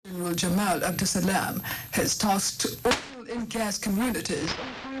Jamal Abdusalam has tasked oil and gas communities on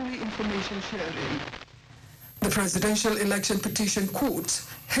timely information sharing. The Presidential Election Petition Court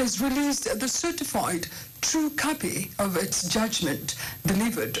has released the certified true copy of its judgment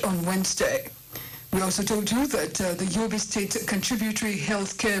delivered on Wednesday. We also told you that the Yobe State Contributory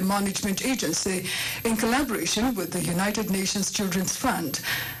Healthcare Management Agency, in collaboration with the United Nations Children's Fund,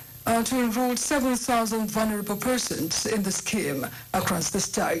 to enroll 7,000 vulnerable persons in the scheme across the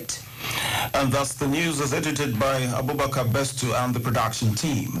state. And thus the news is edited by Abubakar Bestu and the production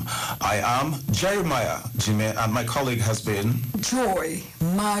team. I am Jeremiah Jime, and my colleague has been Joy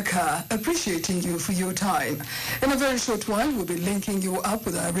Maka, appreciating you for your time. In a very short while, we'll be linking you up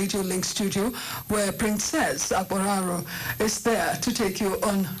with our Radio Link studio, where Princess Akbararo is there to take you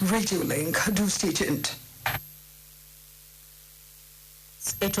on Radio Link. Do stay tuned.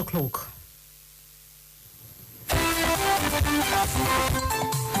 It's 8 o'clock.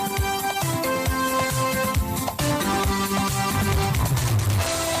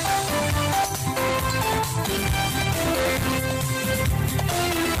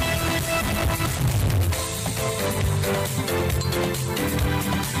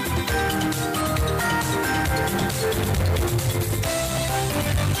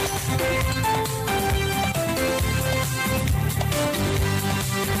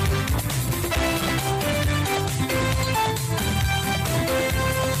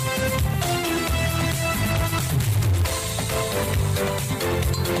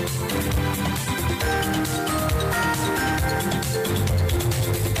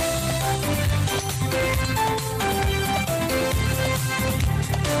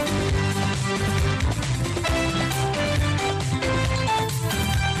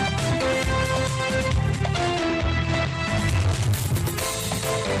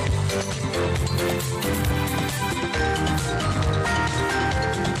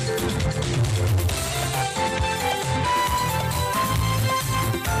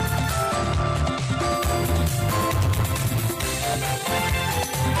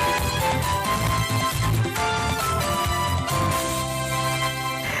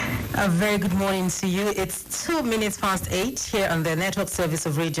 A very good morning to you. It's 2 minutes past 8 here on the network service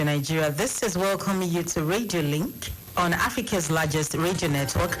of Radio Nigeria. This is welcoming you to Radio Link on Africa's largest radio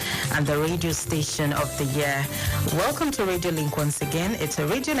network and the radio station of the year. Welcome to Radio Link once again. It's a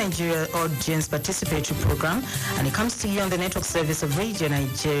Radio Nigeria audience participatory program, and it comes to you on the network service of Radio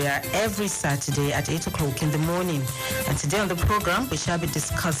Nigeria every Saturday at 8 o'clock in the morning. And today on the program, we shall be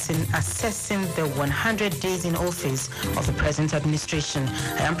assessing the 100 days in office of the present administration.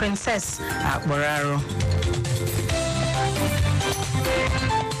 I am Princess Akbararo.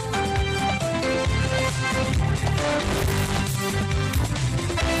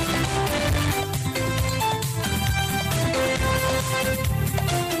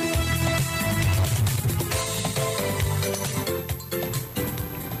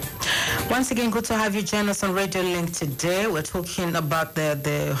 Once again, good to have you join us on Radio Link today. We're talking about the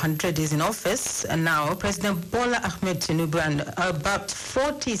 100 days in office. And now, President Bola Ahmed Tinubu and about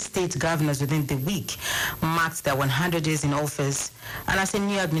 40 state governors within the week marked their 100 days in office. And as a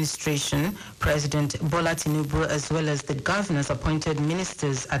new administration, President Bola Tinubu, as well as the governors, appointed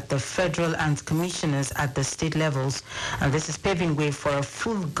ministers at the federal and commissioners at the state levels. And this is paving way for a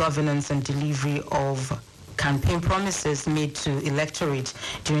full governance and delivery of campaign promises made to electorate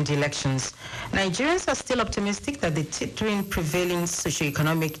during the elections. Nigerians are still optimistic that the teetering prevailing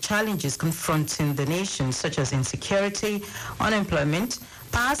socio-economic challenges confronting the nation, such as insecurity, unemployment,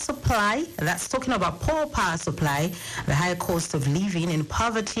 power supply, that's talking about poor power supply, the high cost of living and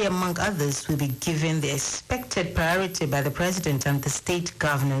poverty, among others, will be given the expected priority by the president and the state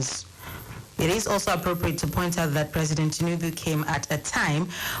governors. It is also appropriate to point out that President Tinubu came at a time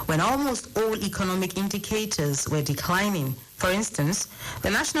when almost all economic indicators were declining. For instance,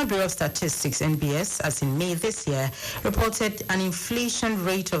 the National Bureau of Statistics, NBS, as in May this year, reported an inflation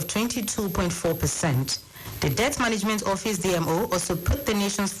rate of 22.4%. The Debt Management Office, DMO, also put the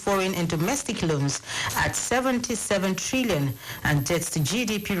nation's foreign and domestic loans at 77 trillion and debt to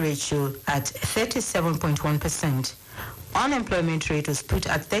GDP ratio at 37.1%. Unemployment rate was put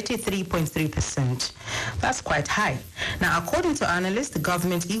at 33.3%. That's quite high. Now, according to analysts, the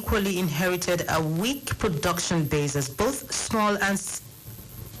government equally inherited a weak production base as both small and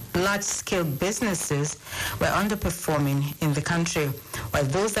large-scale businesses were underperforming in the country, while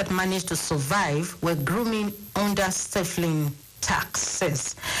those that managed to survive were grooming under stifling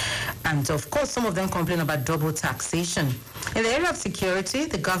taxes. And of course, some of them complain about double taxation. In the area of security,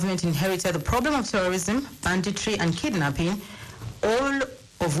 the government inherited the problem of terrorism, banditry, and kidnapping, all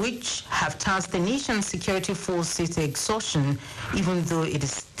of which have tasked the nation's security forces to exhaustion, even though it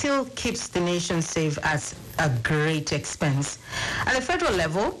is still keeps the nation safe at a great expense. At the federal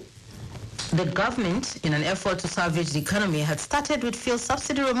level, the government, in an effort to salvage the economy, had started with fuel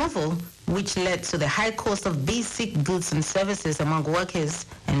subsidy removal, which led to the high cost of basic goods and services among workers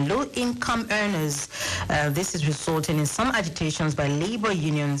and low-income earners. This is resulting in some agitations by labor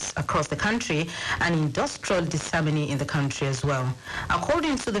unions across the country and industrial disharmony in the country as well.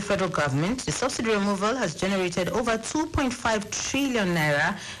 According to the federal government, the subsidy removal has generated over 2.5 trillion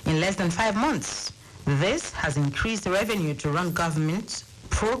naira in less than 5 months. This has increased the revenue to run government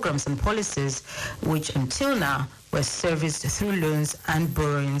programs and policies which until now were serviced through loans and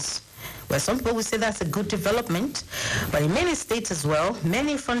borrowings. Well, some people will say that's a good development, but in many states as well,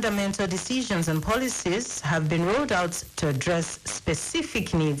 many fundamental decisions and policies have been rolled out to address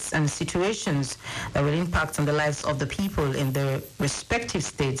specific needs and situations that will impact on the lives of the people in their respective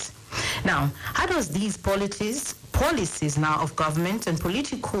states. Now, how does these policies now of government and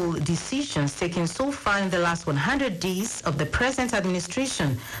political decisions taken so far in the last 100 days of the present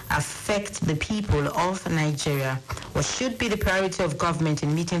administration affect the people of Nigeria? What should be the priority of government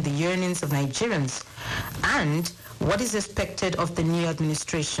in meeting the yearnings of Nigerians? And what is expected of the new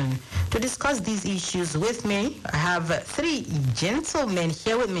administration? To discuss these issues with me, I have 3 gentlemen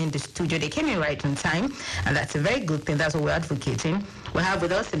here with me in the studio. They came in right on time, and that's a very good thing. That's what we're advocating. We have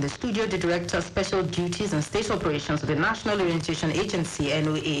with us in the studio the Director of Special Duties and State Operations of the National Orientation Agency,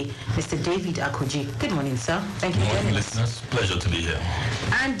 NOA, Mr. David Akoji. Good morning, sir. Thank you for joining us. Listeners, pleasure to be here.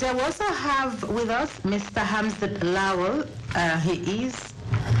 And we also have with us Mr. Hamzat Lawal. He is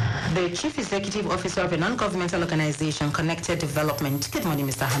the Chief Executive Officer of a non-governmental organization, Connected Development. Good morning,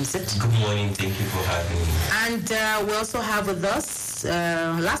 Mr. Hamzat. Good morning. Thank you for having me. And we also have with us,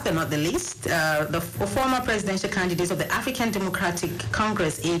 last but not the least, the former presidential candidate of the African Democratic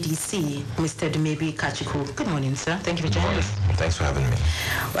Congress, ADC, Mr. Dumebi Kachukwu. Good morning, sir. Thank you for joining us. Thanks for having me.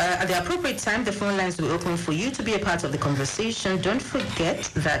 At the appropriate time, the phone lines will be open for you to be a part of the conversation. Don't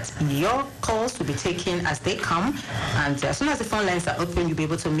forget that your calls will be taken as they come, and as soon as the phone lines are open, you'll be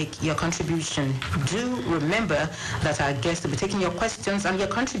able to make your contribution. Do remember that our guests will be taking your questions and your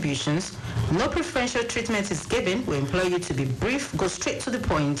contributions. No preferential treatment is given. We implore you to be brief, go straight to the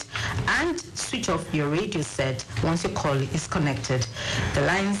point, and switch off your radio set once your call is connected. The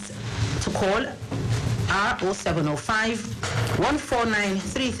lines to call are 0705 149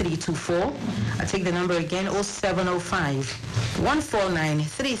 3324. I take the number again, 0705 149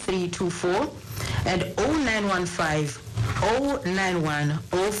 3324 and 0915 091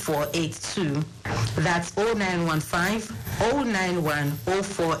 0482. That's 0915 091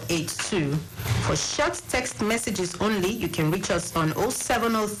 0482. For short text messages only, you can reach us on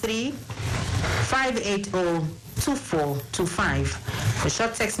 0703 580 2425. For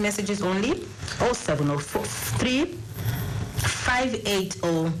short text messages only, 0703 580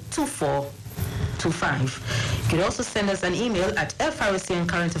 2425. You can also send us an email at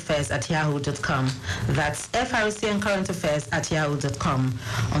frcandcurrentaffairs@yahoo.com. That's frcandcurrentaffairs@yahoo.com.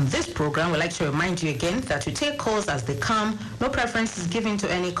 On this program, we'd like to remind you again that we take calls as they come. No preference is given to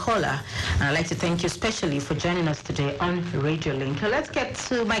any caller. And I'd like to thank you especially for joining us today on Radio Link. So let's get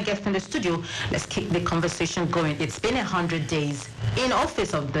to my guest in the studio. Let's keep the conversation going. It's been 100 days in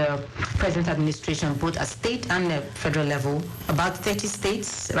office of the present administration, both at state and the federal level, about 30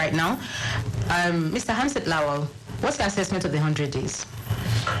 states right now. Mr. Hamzat Lawal, what's your assessment of the 100 days?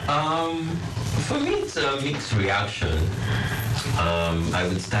 For me, it's a mixed reaction. I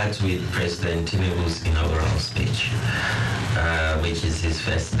would start with President Tinubu's inaugural speech, which is his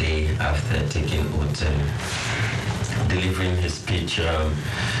first day after taking oath. Delivering his speech,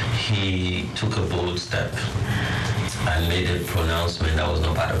 he took a bold step and made a pronouncement that was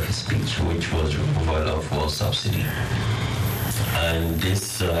not part of his speech, which was removal of fuel subsidy. And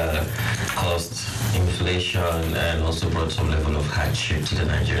this caused inflation and also brought some level of hardship to the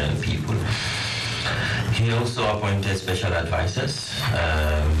Nigerian people. He also appointed special advisors,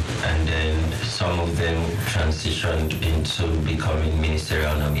 and then some of them transitioned into becoming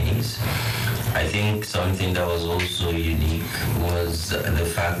ministerial nominees. I think something that was also unique was the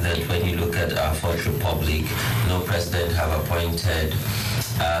fact that when you look at our Fourth Republic, no president have appointed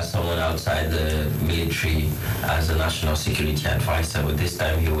someone outside the military as a national security advisor. But this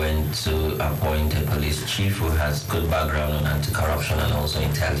time he went to appoint a police chief who has good background on anti-corruption and also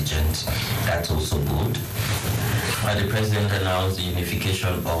intelligence. That's also good. The president announced the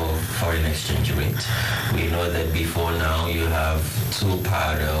unification of foreign exchange rate. We know that before now you have 2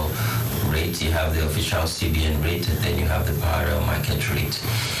 parallel rates. You have the official CBN rate, and then you have the parallel market rate.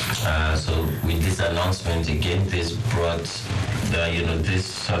 So with this announcement, again, this brought this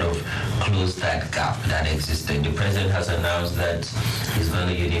sort of close that gap that existed. The president has announced that he's going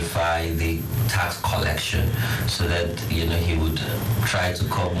to unify the tax collection so that, he would try to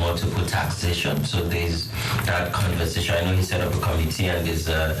curb multiple taxation. So there's that conversation. I know he set up a committee, and there's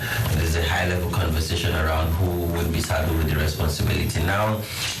a high-level conversation around who would be saddled with the responsibility. Now,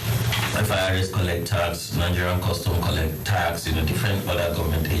 FIRS collect tax, Nigerian Custom collect tax, different other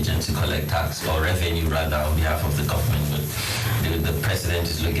government agencies collect tax, or revenue rather, on behalf of the government. But the president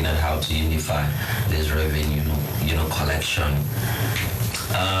is looking at how to unify this revenue, collection.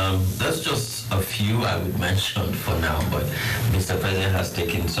 That's just a few I would mention for now, but Mr. President has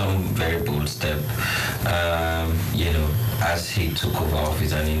taken some very bold step, as he took over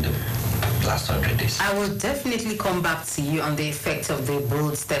office and in the last 100 days. I will definitely come back to you on the effect of the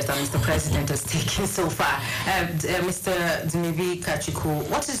bold steps that Mr. President has taken so far. Mr. Dumebi Kachukwu,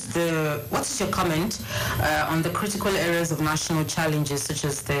 what is your comment on the critical areas of national challenges such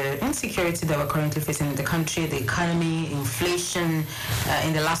as the insecurity that we're currently facing in the country, the economy, inflation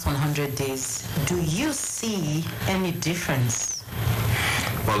in the last 100 days? Do you see any difference?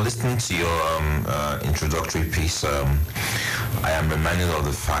 Well, listening to your introductory piece, I am reminded of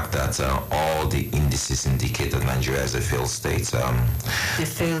the fact that all the indices indicate that Nigeria is a failed state. A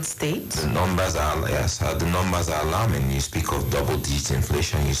failed state? The numbers are alarming. You speak of double-digit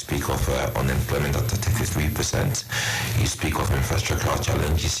inflation. You speak of unemployment at 33%. You speak of infrastructural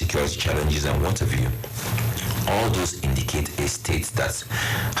challenges, security challenges, and what have you. All those indicate a state that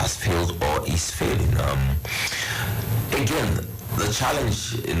has failed or is failing. Again, the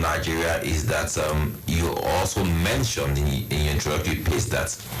challenge in Nigeria is that you also mentioned in your introductory piece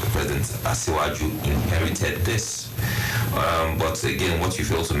that President Asiwaju inherited this. But again, what you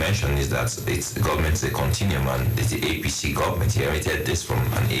fail to mention is that its government is a continuum, and the APC government inherited this from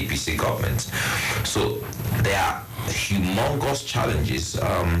an APC government. So there are humongous challenges.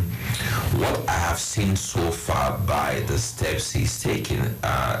 What I have seen so far by the steps he's taken,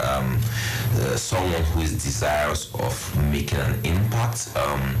 someone who is desirous of making an impact,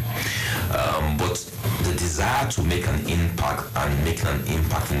 but the desire to make an impact and making an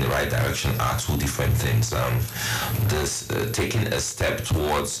impact in the right direction are two different things. Taking a step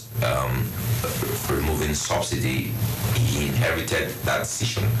towards removing subsidy, he inherited that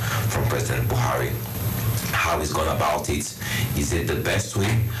decision from President Buhari. How he's gone about it, is it the best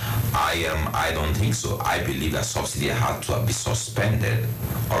way? I don't think so. I believe that subsidy had to be suspended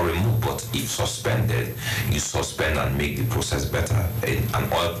or removed, but if suspended, you suspend and make the process better.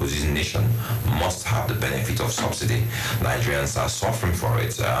 An oil-producing nation must have the benefit of subsidy. Nigerians are suffering for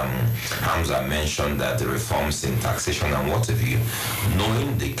it. Hamzat mentioned that the reforms in taxation and what have you,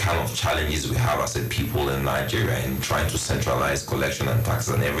 knowing the kind of challenges we have as a people in Nigeria in trying to centralize collection and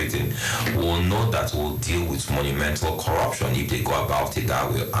taxes and everything, we'll know that we'll deal with monumental corruption if they go about it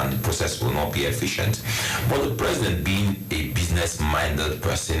that way, and the process will not be efficient. But the president, being a business-minded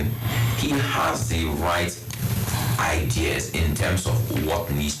person, he has the right ideas in terms of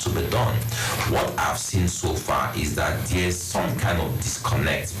what needs to be done. What I've seen so far is that there's some kind of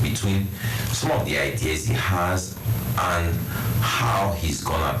disconnect between some of the ideas he has and how he's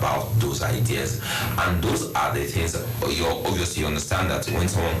gone about those ideas. And those are the things that you obviously understand that when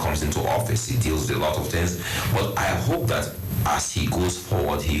someone comes into office, he deals with a lot of things. But I hope that as he goes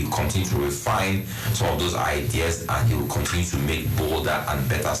forward, he will continue to refine some of those ideas, and he will continue to make bolder and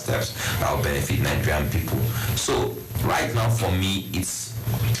better steps that will benefit Nigerian people. So right now, for me, it's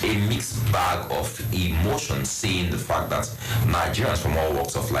a mixed bag of emotions, seeing the fact that Nigerians from all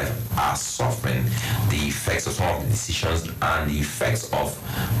walks of life are suffering the effects of some of the decisions and the effects of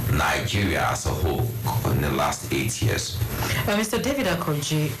Nigeria as a whole in the last 8 years. Mr. David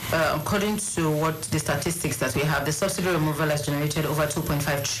Akoji, according to what the statistics that we have, the subsidy removal has generated over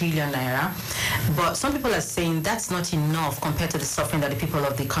 2.5 trillion naira. But some people are saying that's not enough compared to the suffering that the people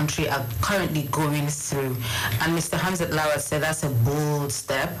of the country are currently going through. And Mr. Hamzat Lawal said that's a bold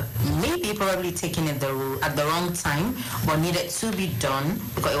step, maybe probably taken it at the wrong time, but needed to be done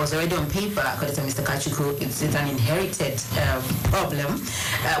because it was already on paper. According to Mr. Kachukwu, it's an inherited problem.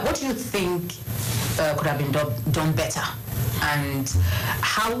 What do you think could have been done better? And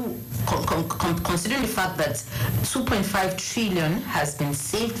how, considering the fact that 2.5 trillion has been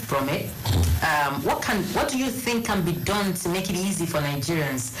saved from it, what do you think can be done to make it easy for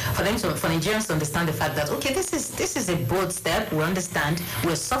Nigerians, for Nigerians to understand the fact that okay, this is a bold step. We understand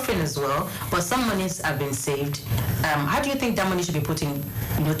we're suffering as well, but some monies have been saved. How do you think that money should be put in,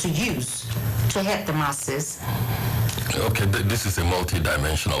 to use to help the masses? Okay, this is a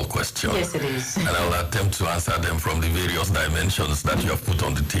multi-dimensional question. Yes, it is. And I will attempt to answer them from the various dimensions that you have put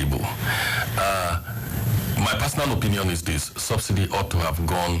on the table. My personal opinion is this: subsidy ought to have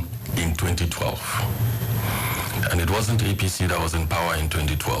gone in 2012. And it wasn't APC that was in power in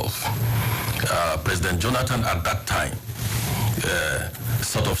 2012. President Jonathan at that time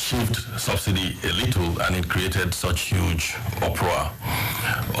sort of shifted subsidy a little, and it created such huge uproar.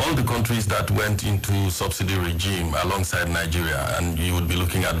 All the countries that went into subsidy regime alongside Nigeria, and you would be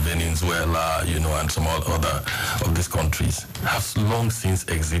looking at Venezuela, and some other of these countries, have long since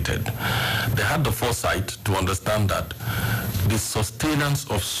exited. They had the foresight to understand that the sustenance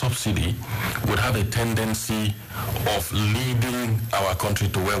of subsidy would have a tendency of leading our country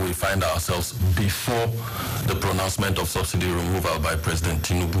to where we find ourselves before the pronouncement of subsidy removal by President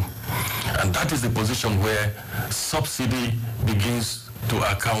Tinubu. And that is the position where subsidy begins to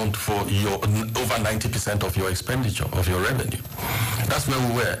account for your over 90% of your expenditure, of your revenue. That's where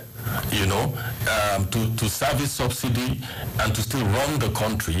we were. To service subsidy and to still run the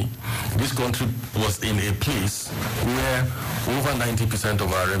country, this country was in a place where over 90%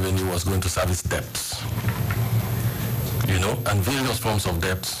 of our revenue was going to service debts. And various forms of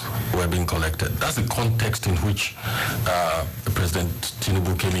debts were being collected. That's the context in which President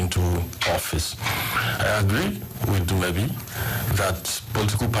Tinubu came into office. I agree with Dumebi that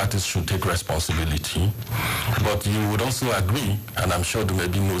political parties should take responsibility, but you would also agree, and I'm sure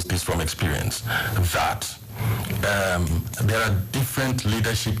Dumebi knows this from experience, that there are different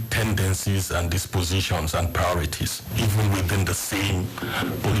leadership tendencies and dispositions and priorities, even within the same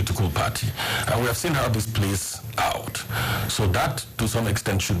political party. And we have seen how this plays out. So that, to some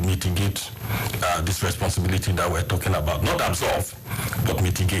extent, should mitigate this responsibility that we're talking about. Not absolve, but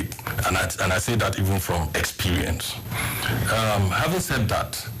mitigate. And I say that even from experience. Having said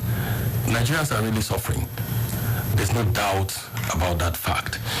that, Nigerians are really suffering. There's no doubt about that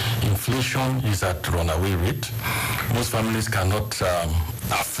fact. Inflation is at runaway rate. Most families cannot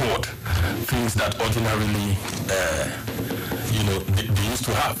afford things that ordinarily they used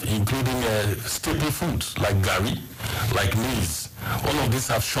to have, including staple foods like gari, like maize. All of these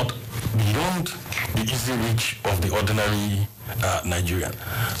have shot beyond the easy reach of the ordinary Nigerian.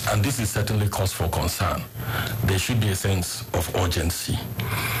 And this is certainly cause for concern. There should be a sense of urgency.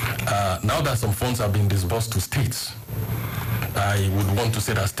 Now that some funds are being disbursed to states, I would want to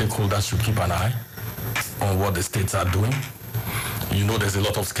say that stakeholders should keep an eye on what the states are doing. There's a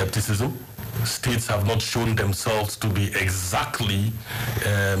lot of skepticism. States have not shown themselves to be exactly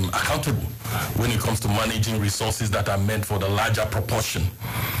accountable when it comes to managing resources that are meant for the larger proportion,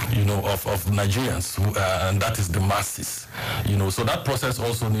 of Nigerians, and that is the masses. So that process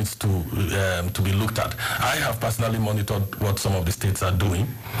also needs to be looked at. I have personally monitored what some of the states are doing,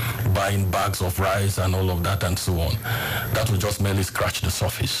 buying bags of rice and all of that and so on. That will just merely scratch the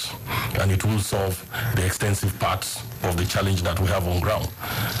surface, and it will solve the extensive parts of the challenge that we have on ground.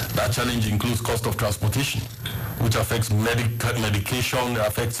 That challenge includes cost of transportation, which affects medication,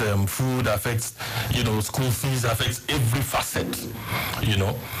 affects food, affects school fees, affects every facet,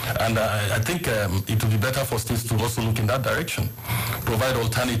 And I think it would be better for states to also look in that direction, provide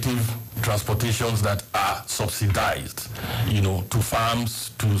alternative transportations that are subsidized, to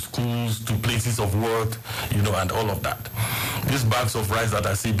farms, to schools, to places of work, and all of that. These bags of rice that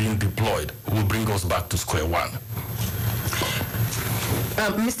I see being deployed will bring us back to square one.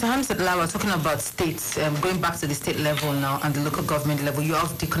 Mr. Hamzat, Lawal, talking about states, going back to the state level now and the local government level, you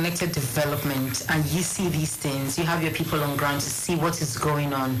have the connected development and you see these things. You have your people on ground to see what is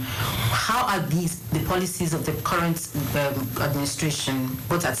going on. How are the policies of the current administration,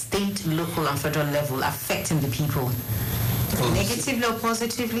 both at state, local and federal level, affecting the people? Negatively or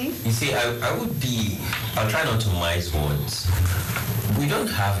positively? You see, I'll try not to mince words. We don't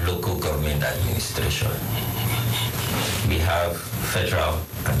have local government administration. We have federal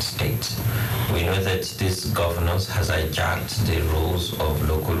and state. We know that this governance has hijacked the roles of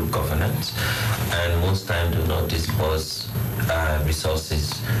local governance and most times do not disburse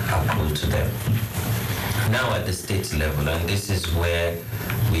resources accrued to them. Now at the state level, and this is where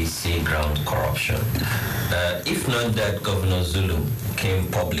we see ground corruption. If not that Governor Zulu came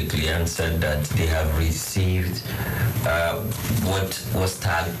publicly and said that they have received what was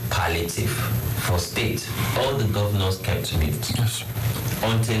tagged palliative for state, all the governors kept mute. Yes.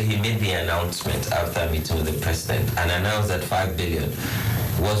 Until he made the announcement after meeting with the president and announced that 5 billion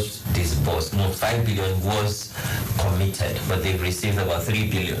was disbursed. No, 5 billion was committed, but they've received about 3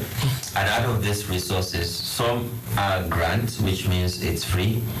 billion. And out of these resources, some are grants, which means it's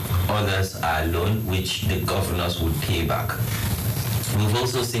free. Others are loan, which the governors would pay back. We've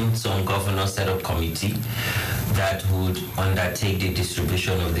also seen some governors set up committee that would undertake the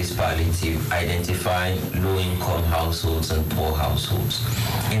distribution of this palliative, identifying low-income households and poor households.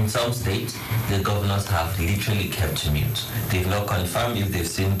 In some states, the governors have literally kept mute. They've not confirmed if they've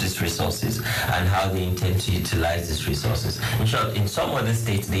seen these resources and how they intend to utilize these resources. In short, in some other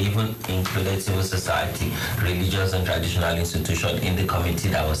states, they even included civil society, religious and traditional institutions in the committee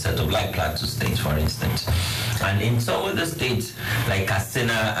that was set up, like Plateau State, for instance. And in some other states, like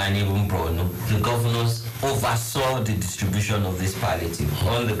Katsina and even Borno, the governors oversaw the distribution of this palliative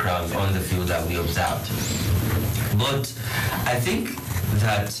on the ground, on the field that we observed. But I think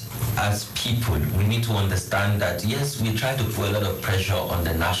that as people, we need to understand that, yes, we try to put a lot of pressure on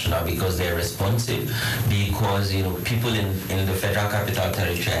the national because they're responsive, because, people in the Federal Capital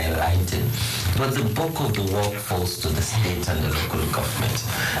Territory are enlightened. But the bulk of the work falls to the state and the local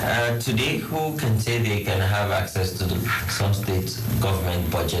government. Today, who can say they can have access to some state government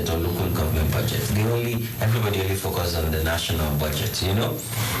budget or local government budget? Everybody only focuses on the national budget,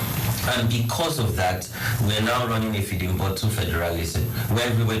 And because of that, we're now running a feeding bottle federalism, where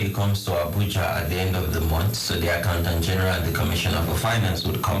everybody comes to Abuja at the end of the month, so the Accountant General and the Commissioner for Finance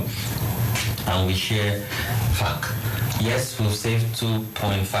would come, and we share FAC. Yes, we've saved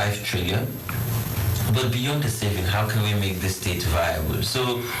 2.5 trillion, but beyond the saving, how can we make the state viable?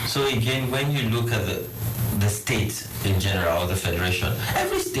 So again, when you look at the state in general, or the federation,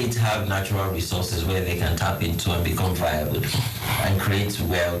 every state have natural resources where they can tap into and become viable and create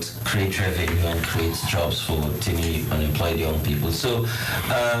wealth, create revenue, and create jobs for teeny unemployed young people. So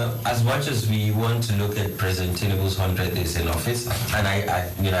as much as we want to look at President Tinubu's 100 days in office, and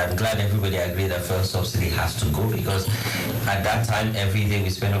I'm glad everybody agreed that fuel subsidy has to go, because at that time, every day we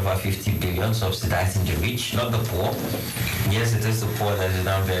spend over 50 billion subsidizing the rich, not the poor. Yes, it is the poor that is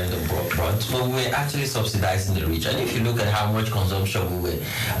now bearing the brunt, but we're actually subsidizing the rich. And if you look at how much consumption we were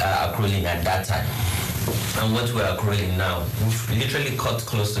accruing at that time, and what we're accruing now, we've literally cut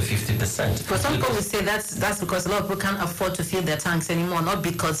close to 50%. But some people will say that's because a lot of people can't afford to fill their tanks anymore, not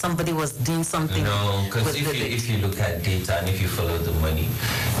because somebody was doing something. No, because if you look at data and if you follow the money,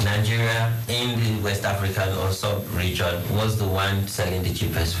 Nigeria in the West African or sub-region was the one selling the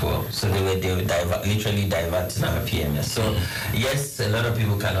cheapest fuel. So they were literally diverting our PMS. So yes, a lot of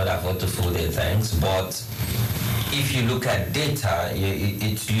people cannot afford to fill their tanks, but if you look at data,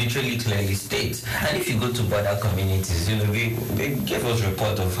 it literally clearly states. And if you go to border communities, they gave us a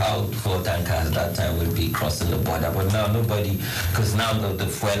report of how fuel tankers at that time will be crossing the border. But now nobody, because now the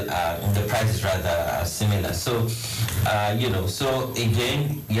fuel, the price is rather similar. So, so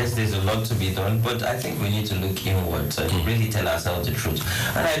again, yes, there's a lot to be done, but I think we need to look inwards and really tell ourselves the truth.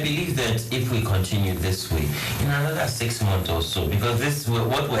 And I believe that if we continue this way, in another 6 months or so, because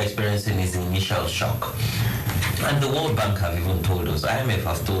what we're experiencing is the initial shock. And the World Bank have even told us, IMF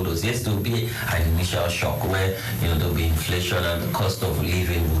have told us, yes, there will be an initial shock where, there will be inflation and the cost of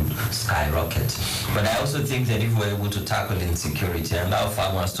living would skyrocket. But I also think that if we're able to tackle insecurity and allow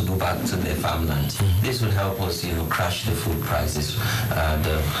farmers to go back to their farmland, this will help us, crash the food prices,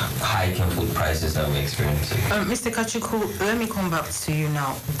 the hike in food prices that we're experiencing. Mr. Kachukwu, let me come back to you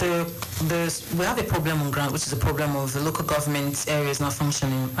now. We have a problem on ground, which is a problem of the local government areas not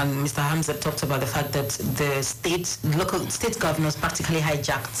functioning. And Mr. Hamzat talked about the fact that the state governors practically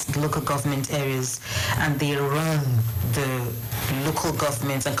hijacked the local government areas, and they run the local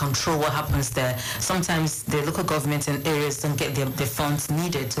governments and control what happens there. Sometimes the local governments and areas don't get the funds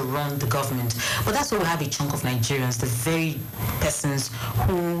needed to run the government. But that's why we have a chunk of Nigerians, the very persons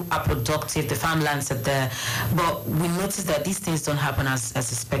who are productive, the farmlands are there. But we notice that these things don't happen as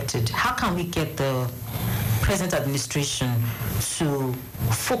expected. How can we get the present administration to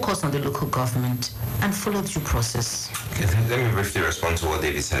focus on the local government and follow due process? Okay, let me briefly respond to what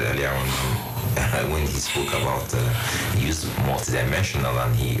David said earlier on when he spoke about he used multidimensional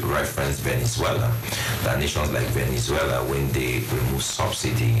and he referenced Venezuela. That nations like Venezuela, when they removed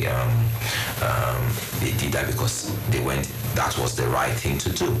subsidy, they did that because that was the right thing to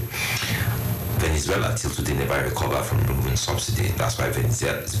do. Venezuela till today never recovered from removing subsidy. That's why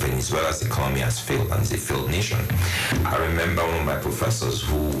Venezuela's economy has failed and is a failed nation. I remember one of my professors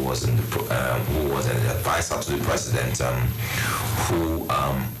who was an advisor to the president who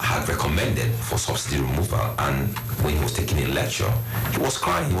had recommended for subsidy removal, and when he was taking a lecture, he was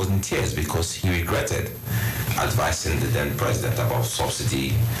crying, he was in tears because he regretted advising the then president about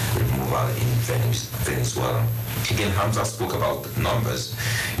subsidy removal in Venezuela. Again, Hamzat spoke about numbers.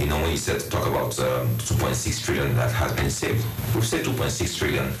 When you talk about 2.6 trillion that has been saved, we've saved 2.6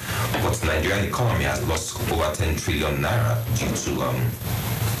 trillion, but the Nigerian economy has lost over 10 trillion naira due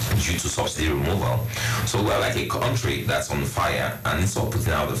due to subsidy removal. So we're like a country that's on fire, and instead of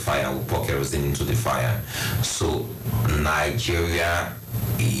putting out the fire, we pour kerosene into the fire. So Nigeria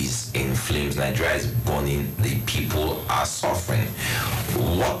is in flames. Nigeria is burning. The people are suffering.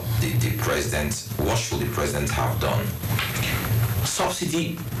 What should the president have done?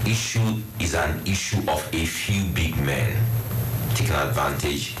 Subsidy issue is an issue of a few big men taking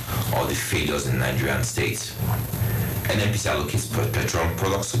advantage of the failures in Nigerian state. NNPC allocates petroleum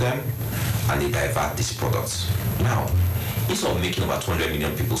products to them, and they divert these products. Now, instead of making over 200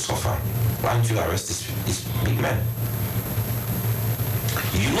 million people suffer, why don't you arrest these big men?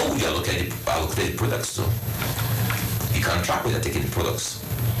 You know who you allocated the products to. You can track where they're taking the products.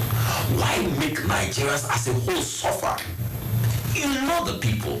 Why make Nigerians as a whole suffer? You know the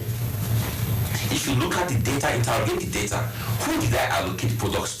people. If you look at the data, interrogate the data, who did I allocate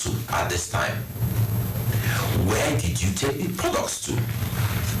products to at this time? Where did you take the products to?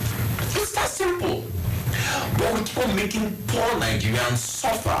 It's that simple. But we keep on making poor Nigerians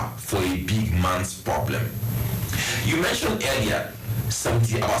suffer for a big man's problem. You mentioned earlier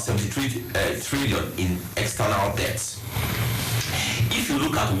about 73 trillion in external debts. If you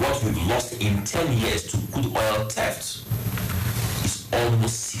look at what we've lost in 10 years to crude oil theft, it's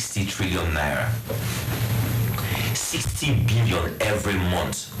almost 60 trillion naira. 60 billion every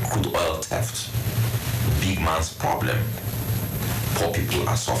month crude oil theft. Big man's problem. Poor people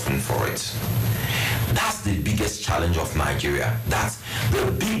are suffering for it. That's the biggest challenge of Nigeria. That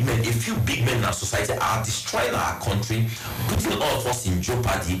the big men, a few big men in our society are destroying our country, putting all of us in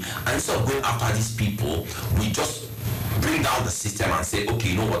jeopardy, and instead of going after these people, we just bring down the system and say, okay,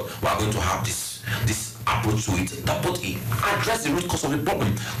 you know what, we are going to have this approach to it. But address the root cause of the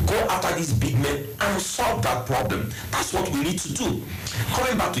problem. Go after these big men and solve that problem. That's what we need to do.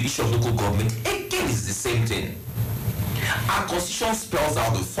 Coming back to the issue of local government, again, it's the same thing. Our constitution spells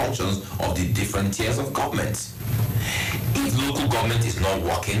out the functions of the different tiers of government. If local government is not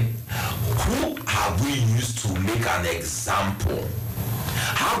working, who have we used to make an example?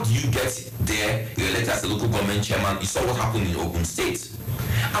 How do you get there? You're elected as a local government chairman. You saw what happened in Ogun State.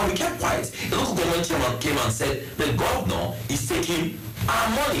 And we kept quiet. The local government chairman came and said, the governor is taking our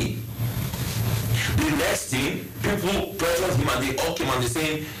money. The next thing, people pressured him and they all came and they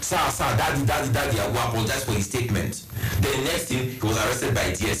saying, sir, daddy, I will apologize for his statement. The next thing, he was arrested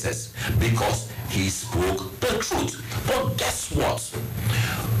by DSS because he spoke the truth. But guess what?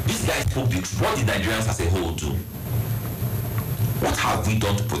 This guy spoke the truth. What did Nigerians as a whole do? What have we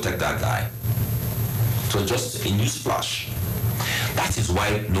done to protect that guy? So just a news flash. That is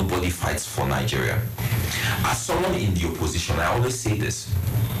why nobody fights for Nigeria. As someone in the opposition, I always say this.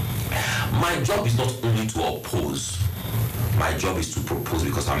 My job is not only to oppose. My job is to propose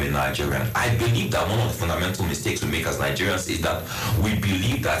because I'm a Nigerian. I believe that one of the fundamental mistakes we make as Nigerians is that we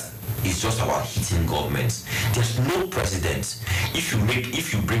believe that it's just about hitting governments. There's no president. If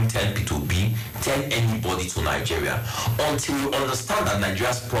you bring 10 P2B, 10 anybody to Nigeria, until you understand that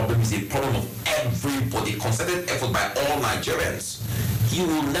Nigeria's problem is a problem of everybody, concerted effort by all Nigerians, you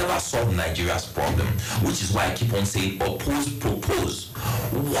will never solve Nigeria's problem, which is why I keep on saying oppose, propose.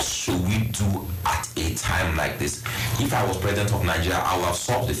 What should we do at a time like this? If I was president of Nigeria, I would have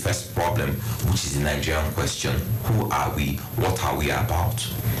solved the first problem, which is the Nigerian question. Who are we? What are we about?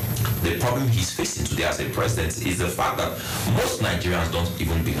 The problem he's facing today as a president is the fact that most Nigerians don't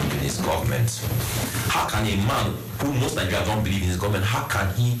even believe in his government. How can a man who most Nigerians don't believe in his government, how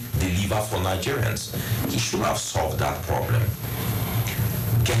can he deliver for Nigerians? He should have solved that problem.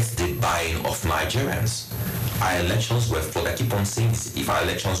 Get the buy-in of Nigerians. Our elections were flawed. I keep on saying this. If our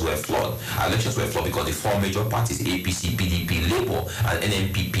elections were flawed because the four major parties, APC, PDP, Labour, and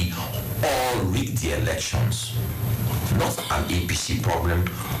NNPP, all rigged the elections. Not an APC problem.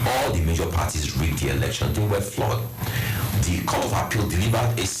 All the major parties rigged the election. They were flawed. The Court of Appeal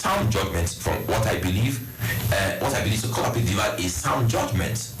delivered a sound judgment from what I believe the Court of Appeal delivered a sound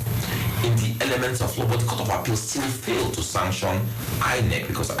judgment in the elements of law, but the Court of Appeal still failed to sanction INEC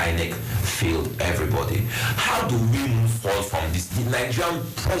because INEC failed everybody. How do we move forward from this? The Nigerian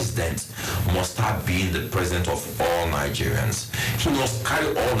president must start being the president of all Nigerians. He must carry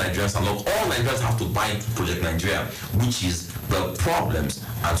all Nigerians along. All Nigerians have to buy into Project Nigeria, which is the problems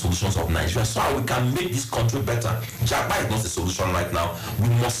and solutions of Nigeria, so we can make this country better. Japa is not the solution right now. We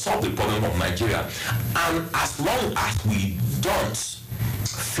must solve the problem of Nigeria. And as long as we don't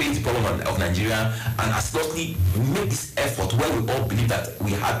face the problem of Nigeria, and as long as we make this effort where we all believe that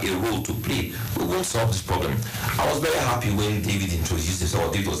we have a role to play, we won't solve this problem. I was very happy when David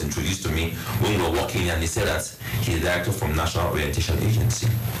was introduced to me when we were working, and he said that he's the director from National Orientation Agency.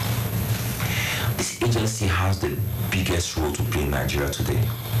 This agency has the biggest role to play in Nigeria today.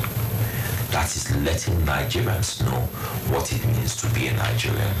 that is letting Nigerians know what it means to be a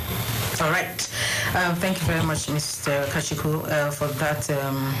Nigerian. All right. Thank you very much, Mr. Kachukwu, for that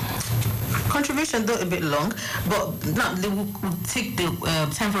contribution, though a bit long. But now we'll take the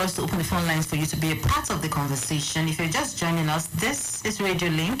time for us to open the phone lines for you to be a part of the conversation. If you're just joining us, this is Radio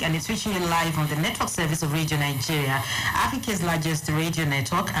Link, and it's reaching you live on the network service of Radio Nigeria, Africa's largest radio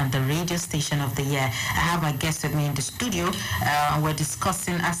network and the radio station of the year. I have my guest with me in the studio. We're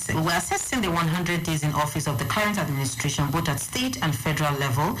assessing the 100 days in office of the current administration, both at state and federal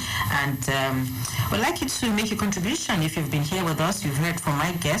level. And we'd like you to make a contribution. If you've been here with us, you've heard from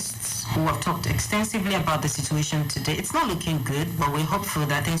my guests who have talked extensively about the situation today. It's not looking good, but we're hopeful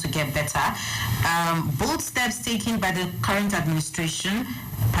that things will get better. Bold steps taken by the current administration,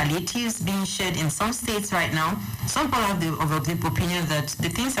 palliatives being shared in some states right now. Some people have the opinion that the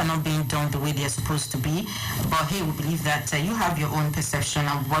things are not being done the way they're supposed to be. But here we believe that you have your own perception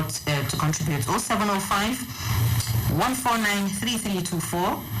of what to contribute. 0705 149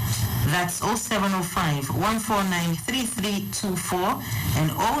 3324. That's 0705 149 3324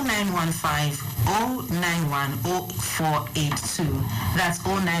 and 0915 091 0482. That's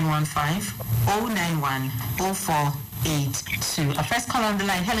 0915 091 0482. A first call on the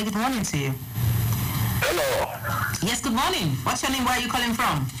line. Hello, good morning to you. Hello. Yes, good morning. What's your name? Where are you calling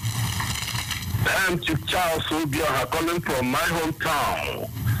from? I'm Chief Charles Obiora, calling from my hometown,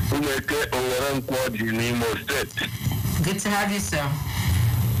 Umeke Oworenkwoji in Imo State. Good to have you, sir.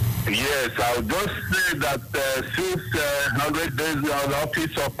 Yes, I'll just say that since 100 days in the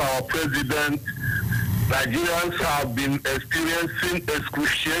office of our president, Nigerians have been experiencing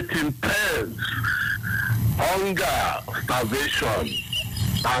excruciating pains, hunger, starvation,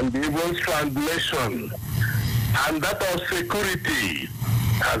 and even strangulation. And that of security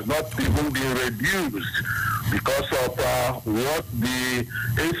has not even been reduced because of what the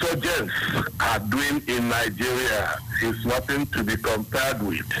insurgents are doing in Nigeria. Is nothing to be compared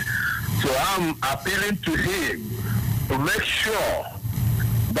with. So I'm appealing to him to make sure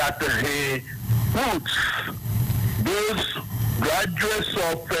that he puts those graduates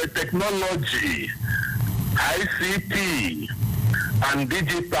of technology, ICT, and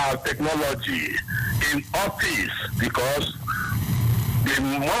digital technology in office, because the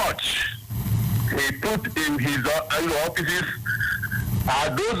much he put in his offices are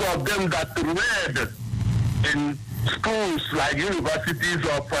those of them that read in schools like universities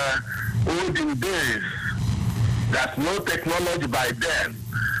of olden days. There's no technology by then.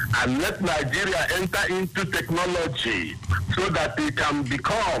 And let Nigeria enter into technology so that it can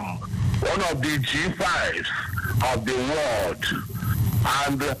become one of the G5s of the world.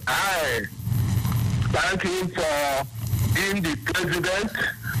 And I thank him for being the president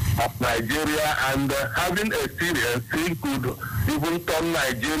of Nigeria and having experience. He could even turn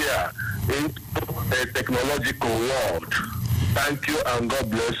Nigeria into a technological world. Thank you and God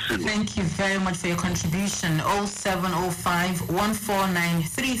bless you. Thank you very much for your contribution. 0705 149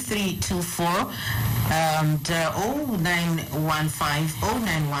 3324 and 0915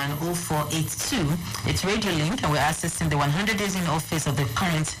 091 0482. It's Radio Link, and we're assessing the 100 days in office of the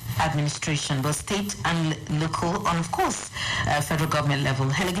current administration, both state and local, and of course, federal government level.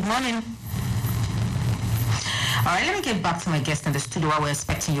 Hello, good morning. All right, let me get back to my guest in the studio while we're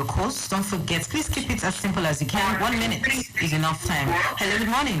expecting your calls. Don't forget, please keep it as simple as you can. 1 minute is enough time. Hello, good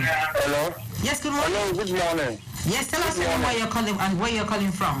morning. Hello. Yes, good morning. Hello, good morning. Yes, tell us where you're calling and where you're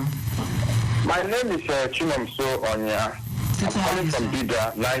calling from. My name is Chinomso Onya. I'm calling from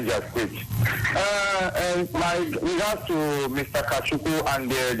Bida, Niger State. And my regards to Mr. Kachukwu and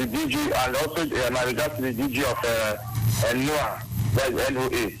the DG, and also my regards to the DG of NOAA, that's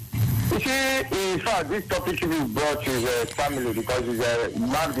NOA. You see, in fact, this topic should be brought to his family because it's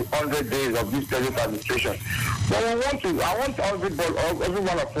marked the 100 days of this present administration. But I want every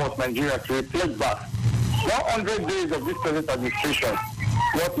one of us, Nigerians, to reflect back. 100 days of this present administration,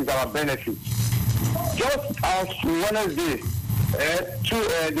 what is our benefit? Just as Wednesday,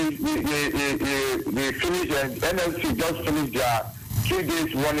 they finished, NLC just finished their 3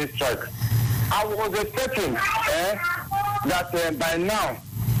 days warning strike. I was expecting that by now,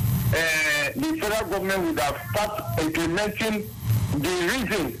 the federal government would have started implementing the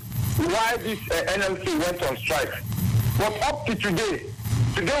reason why this NLC went on strike. But up to today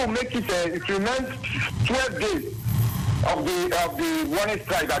will make it remains 12 days of the warning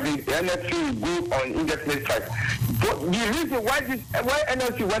strike that the NLC will go on indefinite strike. But the reason why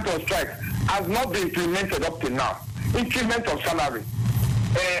NLC went on strike has not been implemented up to now. Increment of salary,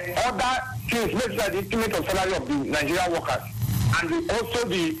 other things, maybe like the increment of salary of the Nigerian workers, and also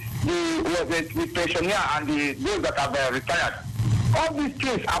the pensioner and those that have retired. All these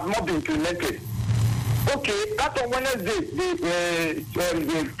things have not been implemented. Okay, that on Wednesday,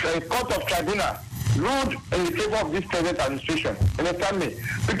 the Court of Tribunal ruled in the favor of this present administration. Understand me?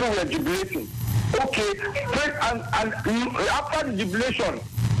 People were jubilating. Okay, and after the jubilation,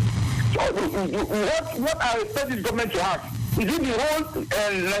 what I expect this government to have? Is it the whole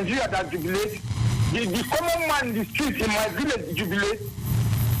Nigeria that jubilates? The common man in the street in my village jubilates?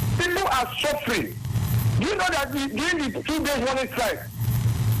 People are suffering. Do you know that during the 2 days warning strike,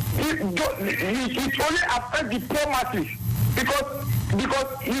 it only affects the poor masses? Because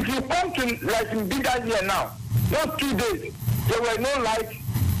if you come to like in bigger here now, those 2 days, there were no lights,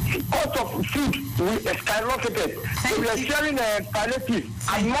 cost of food skyrocketed. So we are sharing palliative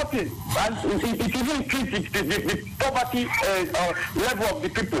and nothing, and it even increased the poverty level of the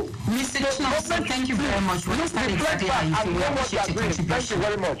people. Mr. Chinonso, thank you very much. We understand exactly how you feel. We appreciate your contribution. Thank you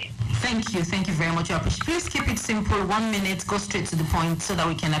very much. Thank you very much. Please keep it simple, 1 minute, go straight to the point so that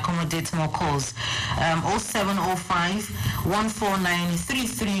we can accommodate more calls. 0705 149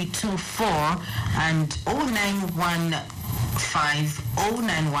 3324 and 0915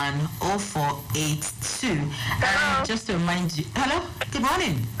 091 0482. Just to remind you, hello, good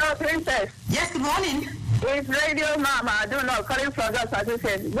morning. Hello, Princess. Yes, good morning. It's Radio Mama. I don't know, calling from us, as you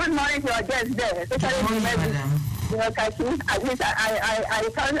said. Good morning to your guests there, especially good morning, madam. You know, Kachukwu. At least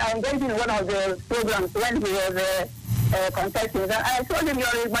I engaged in one of the programs when he was contesting. I told him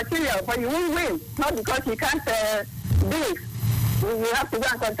you're material, but you won't win. Not because you can't do it. You have to go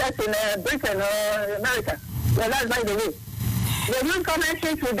and contest in Britain or America. Well, that's by the way. The news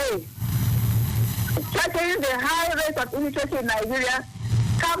commentary today, checking the high rate of illiteracy in Nigeria,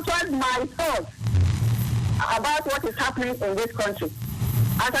 captured my thoughts about what is happening in this country.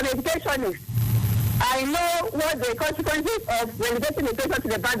 As an educationist, I know what the consequences of relegating education to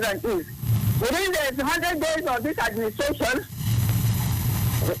the background is. Within the 100 days of this administration,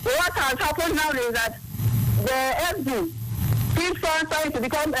 what has happened now is that the FD keeps on trying to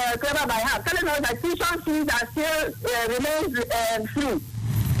become clever by half, telling us that tuition fees are still remains free.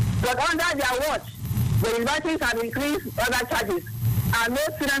 But under their watch, the universities have increased other charges, and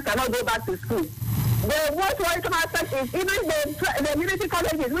most students cannot go back to school. The most worrisome aspect is even the community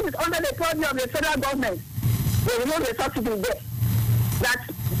colleges, which is under the purview of the federal government, they remove the subsidy there. That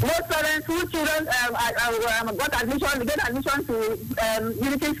most parents whose children get admission to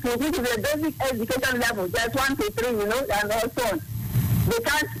unity schools, which is a basic education level, just 1 to 3, and also on. They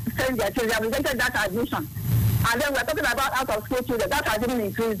can't send their children. They have rejected that admission. And then we're talking about out-of-school children. That has even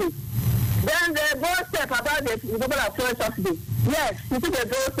increased it. Then the bold step about the removal of fuel subsidy. Yes, it is a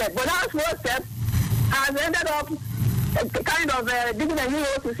bold step. But that bold step has ended up kind of digging a new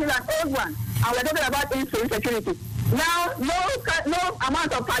hole to seal an old one. And we're talking about insecurity. Now, no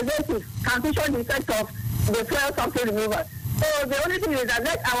amount of palliative can cushion the effect of the fuel subsidy removal. So the only thing is that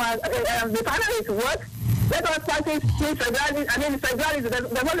let our the panelists work. Let us practice true federalism. I mean, federalism.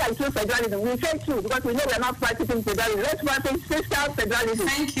 There's not like true federalism. We say true because we know we're not practicing federalism. Let's practice fiscal federalism.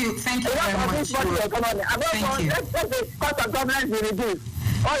 Thank you very much. Let the cost of governance be reduced.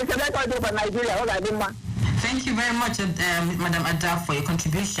 Oh, it's a better deal for Nigeria. All I demand. Thank you very much, Madam Ada, for your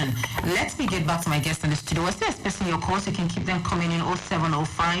contribution. Let me get back to my guest in the studio. We're still expecting your calls. You can keep them coming in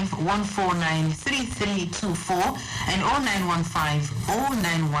 0705 149 3324 and 0915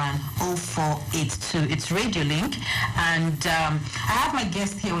 091 0482. It's Radio Link. And I have my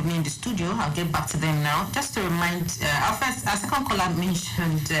guest here with me in the studio. I'll get back to them now. Just to remind, our second caller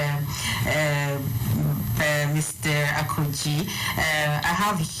mentioned Mr. Akoji. I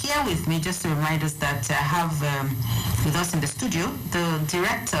have here with me, just to remind us that I have with us in the studio the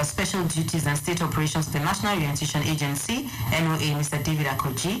Director of Special Duties and State Operations of the National Orientation Agency, NOA, Mr. David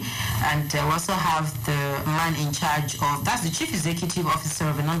Akoji, and we also have the man in charge of, that's the Chief Executive Officer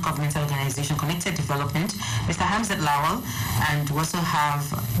of a non-governmental organization, Connected Development, Mr. Hamzat Lawal, and we also have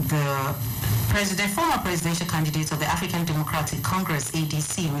the former presidential candidate of the African Democratic Congress,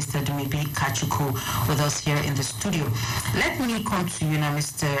 ADC, Mr. Dumebi Kachukwu, with us here in the studio. Let me come to you now,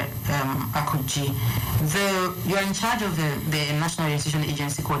 Mr. Akoji. You are in charge of the National Orientation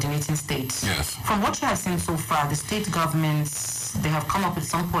Agency coordinating states. Yes. From what you have seen so far, the state governments, they have come up with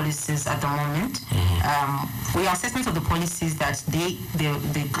some policies at the moment. Mm-hmm. We are assessment of the policies that the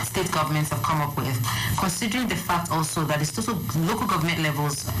state governments have come up with, considering the fact also that it's also local government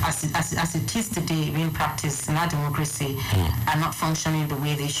levels, as it is today being practiced in our democracy, are not functioning the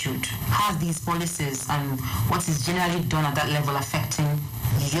way they should. How are these policies and what is generally done at that level affecting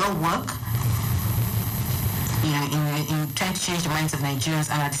your work, in trying to change the minds of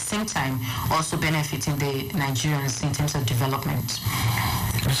Nigerians and at the same time also benefiting the Nigerians in terms of development?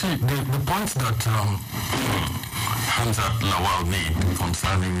 You see, the point that Hamzat Lawal made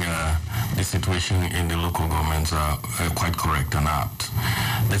concerning the situation in the local governments are quite correct and apt.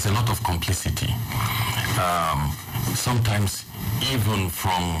 There's a lot of complicity. Sometimes even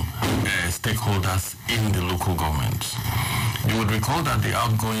from stakeholders in the local government. You would recall that the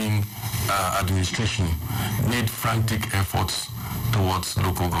outgoing administration made frantic efforts towards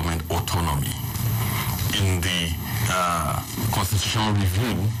local government autonomy in the constitutional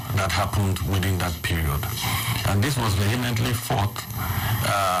review that happened within that period. And this was vehemently fought.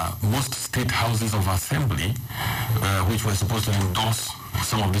 Most state houses of assembly, which were supposed to endorse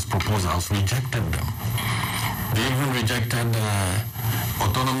some of these proposals, rejected them. They even rejected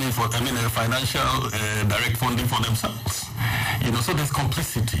autonomy for, financial direct funding for themselves. So there's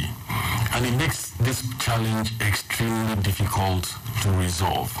complicity. And it makes this challenge extremely difficult to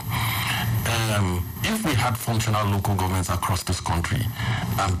resolve. If we had functional local governments across this country,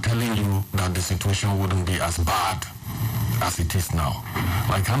 I'm telling you that the situation wouldn't be as bad as it is now.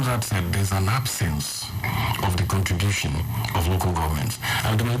 Like Hamzat said, there's an absence of the contribution of local governments.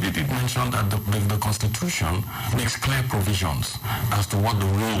 And Dumebi did mention that the Constitution makes clear provisions as to what the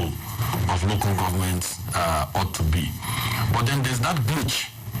role of local governments ought to be. But then there's that glitch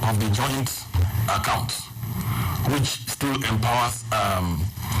of the joint accounts, which still empowers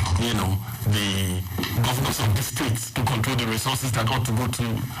the governors of the states to control the resources that ought to go to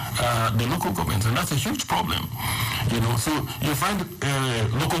the local governments, and that's a huge problem. So you find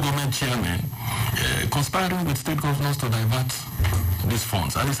local government chairmen conspiring with state governors to divert these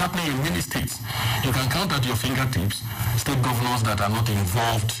funds, and it's happening in many states. You can count at your fingertips state governors that are not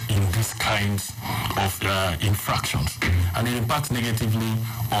involved in these kinds of infractions, and it impacts negatively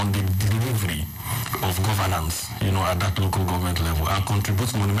on the delivery of governance, at that local government level, and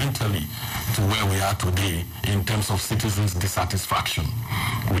contributes monumentally to where we are today in terms of citizens' dissatisfaction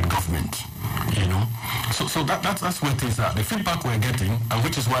with government. So that's where things are. The feedback we're getting, and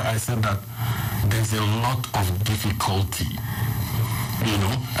which is why I said that there's a lot of difficulty.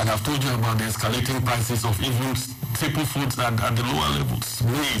 And I've told you about the escalating prices of even staple foods at the lower levels,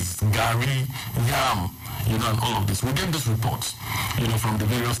 maize, gari, yam, and all of this. We get these reports, from the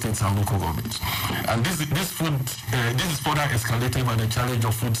various states and local governments. And this is further escalated by the challenge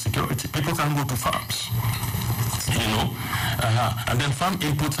of food security. People can go to farms, and then farm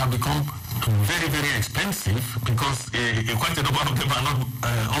inputs have become very, very expensive because quite a number of them are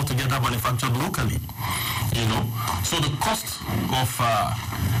not altogether manufactured locally, So the cost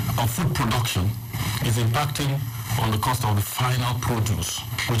of food production is impacting on the cost of the final produce,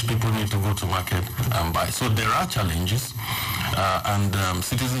 which people need to go to market and buy. So there are challenges, and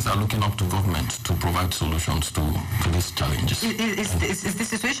citizens are looking up to government to provide solutions to these challenges. Is the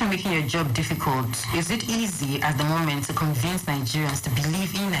situation making your job difficult? Is it easy at the moment to convince Nigerians to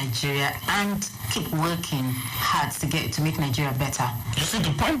believe in Nigeria and keep working hard to make Nigeria better? You see,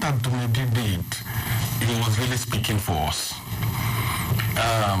 the point that Dumebi did, he was really speaking for us.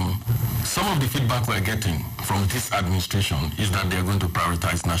 Some of the feedback we're getting from this administration is that they're going to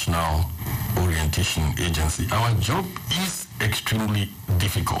prioritize National Orientation Agency. Our job is extremely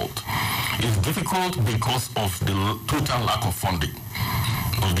difficult. It's difficult because of the total lack of funding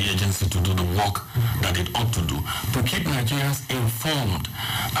of the agency to do the work that it ought to do, to keep Nigerians informed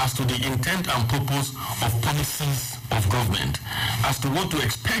as to the intent and purpose of policies of government, as to what to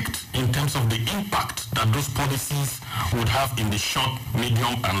expect in terms of the impact that those policies would have in the short,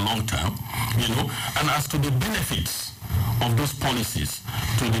 medium, and long term, and as to the benefits of those policies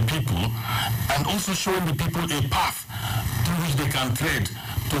to the people, and also showing the people a path through which they can tread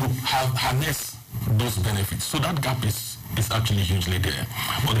to harness those benefits. So that gap is actually hugely there.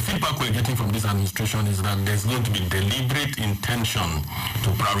 But the feedback we're getting from this administration is that there's going to be deliberate intention to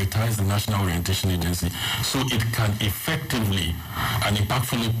prioritize the National Orientation Agency so it can effectively and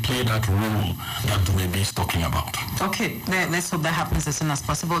impactfully play that role that Dumebi is talking about. Okay, let's hope that happens as soon as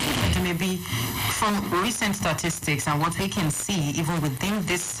possible. Dumebi, from recent statistics and what we can see, even within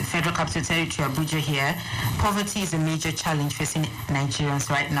this Federal Capital Territory, Abuja here, poverty is a major challenge facing Nigerians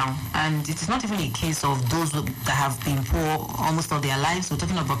right now. And it is not even a case of those that have been poor almost all their lives. We're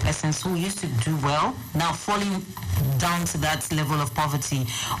talking about persons who used to do well, now falling down to that level of poverty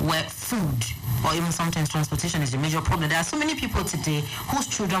where food or even sometimes transportation is the major problem. There are so many people today whose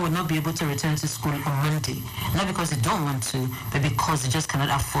children will not be able to return to school on Monday, not because they don't want to, but because they just cannot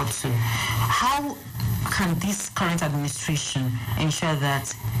afford to. How can this current administration ensure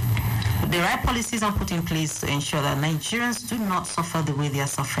that the right policies are put in place to ensure that Nigerians do not suffer the way they are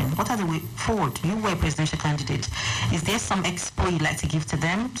suffering? What are the way forward? You were a presidential candidate. Is there some expo you'd like to give to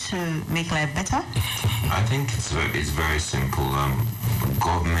them to make life better? I think it's very simple.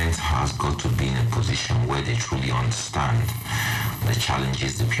 government has got to be in a position where they truly understand the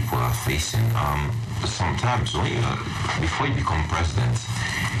challenges the people are facing. Sometimes before you become president,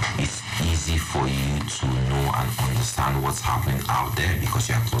 it's easy for you to know and understand what's happening out there because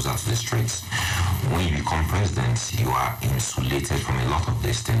you are closer to the streets. When you become president, you are insulated from a lot of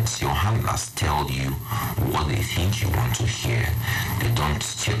these things. Your handlers tell you what they think you want to hear.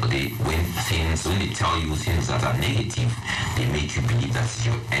 When they tell you things that are negative, they make you believe that it's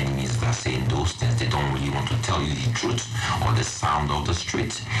your enemies that are saying those things. They don't really want to tell you the truth or the sound of the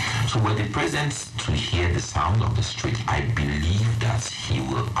street. So when the president to hear the sound of the street, I believe that he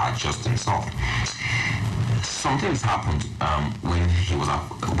will adjust himself. Some things happened when he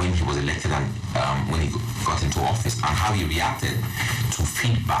was elected and when he got into office, and how he reacted to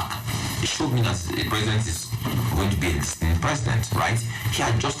feedback. It showed me that the president is going to be a listening president, right? He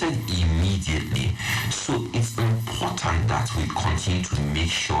adjusted immediately. So it's important that we continue to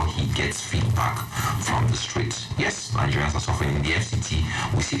make sure he gets feedback from the streets. Yes, Nigerians are suffering in the FCT.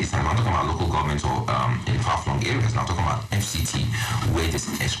 We see this time. I'm not talking about local government or in far-flung areas. I'm talking about FCT, where there's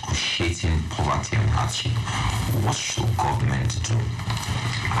excruciating poverty and hardship. What should government do?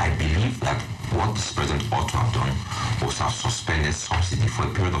 I believe that what this president ought to have done was have suspended subsidy for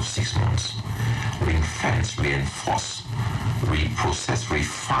a period of 6 months, ring-fence, reinforce, reprocess,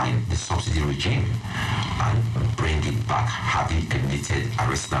 refine the subsidy regime, and bring it back, having admitted,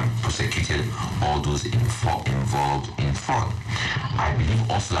 arrested, and prosecuted all those involved in fraud. I believe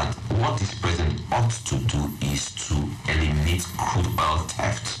also that what this president ought to do is to eliminate crude oil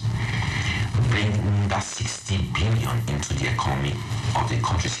theft, bring that 60 billion into the economy of the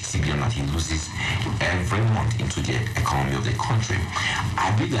country, 60 billion that he loses every month into the economy of the country.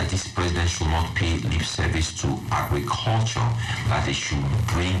 I believe that this president should not pay lip service to agriculture, that they should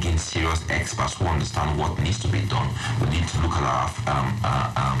bring in serious experts who understand what needs to be done. We need to look at our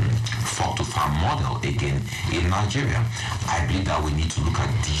farm-to-farm model again in Nigeria. I believe that we need to look at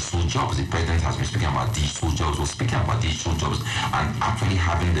digital jobs. The president has been speaking about digital jobs. We're speaking about digital jobs, and actually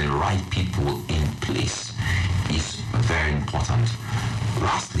having the right people in place is very important.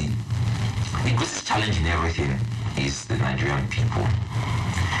 Lastly, the greatest challenge in everything is the Nigerian people.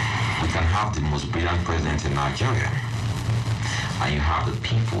 We can have the most brilliant president in Nigeria, and you have the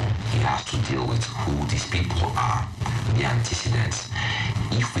people he has to deal with, who these people are, the antecedents.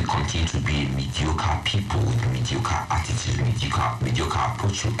 If we continue to be mediocre people with mediocre attitude, mediocre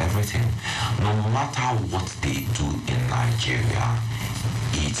approach to everything, no matter what they do in Nigeria,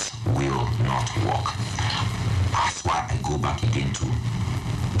 it will not work. That's why I go back again to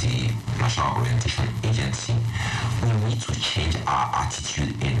the National Orientation Agency. We need to change our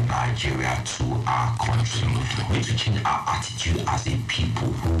attitude in Nigeria to our country. We need to change our attitude as a people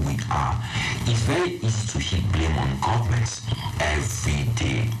who we are. It's very easy to heap blame on governments every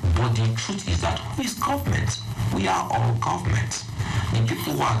day, but the truth is that who is government? We are all government. The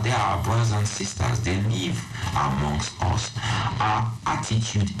people who are there are our brothers and sisters. They live amongst us. Our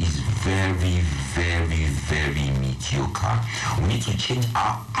attitude is very, very, very mediocre. We need to change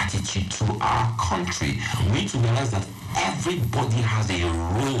our attitude to our country. We need to realize that everybody has a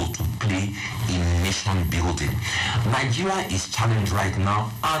role to play in nation building. Nigeria is challenged right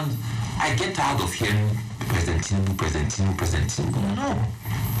now, and I get tired of hearing President Tinubu. No,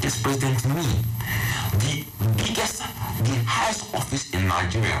 it's President me. The highest office in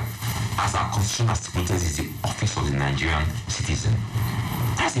Nigeria, as our constitution has stipulated, is the office of the Nigerian citizen.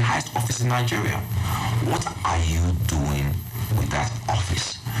 That's the highest office in Nigeria. What are you doing with that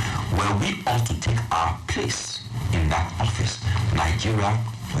office? Well, we ought to take our place in that office. Nigeria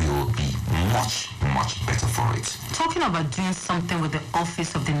will be much, much better for it. Talking about doing something with the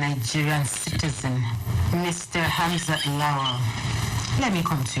office of the Nigerian citizen, Mr. Hamzat Lawal, let me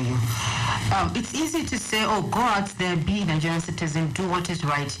come to you. It's easy to say, oh, go out there, be a Nigerian citizen, do what is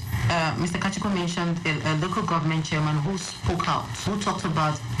right. Mr. Kachukwu mentioned a local government chairman who spoke out, who talked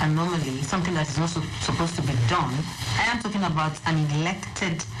about anomaly, something that is also supposed to be done. I am talking about an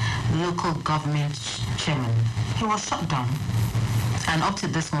elected local government chairman. He was shut down. And up to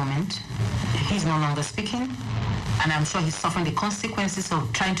this moment, he's no longer speaking. And I'm sure he's suffering the consequences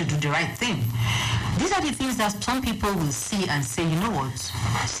of trying to do the right thing. These are the things that some people will see and say, you know what?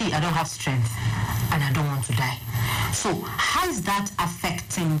 See, I don't have strength and I don't want to die. So how is that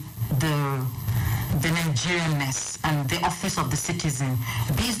affecting the Nigerianness and the office of the citizen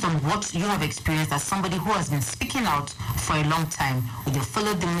based on what you have experienced as somebody who has been speaking out for a long time with the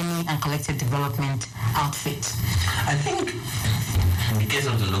Follow the Money and Collective Development outfit? I think in the case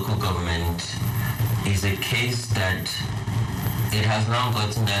of the local government, is a case that it has now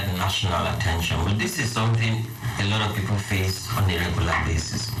gotten that national attention. But this is something a lot of people face on a regular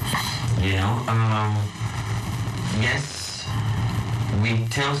basis. Yes, we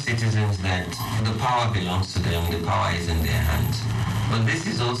tell citizens that the power belongs to them, the power is in their hands. But this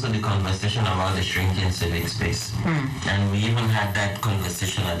is also the conversation about the shrinking civic space. And we even had that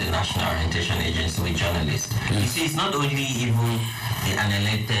conversation at the National Orientation Agency with journalists. You see, it's not only even an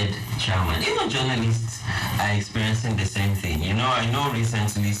elected chairman. Even journalists are experiencing the same thing. I know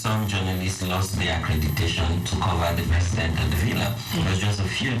recently some journalists lost their accreditation to cover the president of the villa. It was just a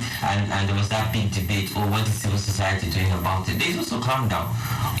few. And there was that big debate, what is civil society doing about it? They also calm down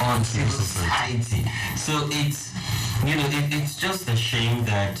on civil society. So it's just a shame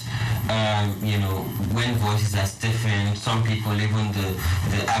that, when voices are stiffened, some people, even the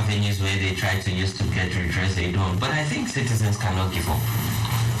avenues where they try to use to get redress, they don't. But I think citizens cannot give up.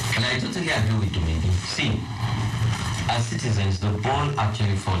 And I totally agree with Dumebi. See, as citizens, the ball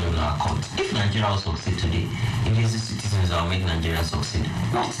actually falls in our court. If Nigeria will succeed today, it is the citizens that will make Nigeria succeed,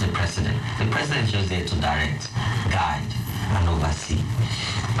 not the president. The president is just there to direct, guide, and oversee.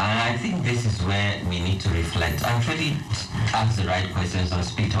 And I think this is where we need to reflect and really ask the right questions and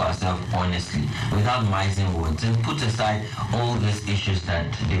speak to ourselves honestly, without mising words, and put aside all these issues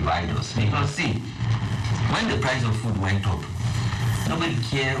that divide us. Because see, when the price of food went up, nobody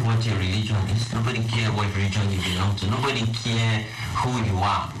cared what your religion is, nobody cared what religion you belong to, nobody cared who you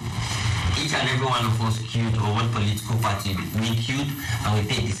are. Each and every one of us queued, or what political party we queued, and we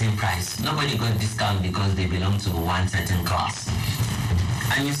paid the same price. Nobody got discount because they belong to one certain class.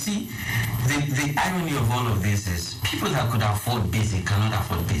 And you see, the irony of all of this is people that could afford basic cannot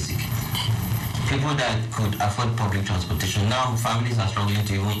afford basic. People that could afford public transportation, now families are struggling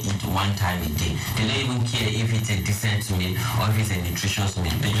to even eat one time a day. They don't even care if it's a decent meal or if it's a nutritious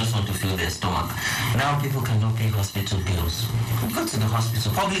meal. They just want to fill their stomach. Now people cannot pay hospital bills. You go to the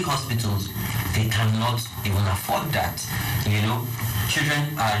hospital, public hospitals, they cannot even afford that.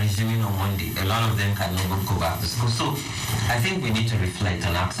 Children are resuming on Monday. A lot of them cannot even go back to school. So I think we need to reflect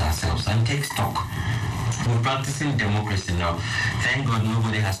and ask ourselves and take stock. We're practicing democracy now. Thank God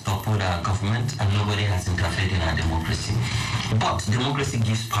nobody has toppled our government and nobody has interfered in our democracy. But democracy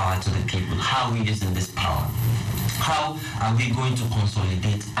gives power to the people. How are we using this power? How are we going to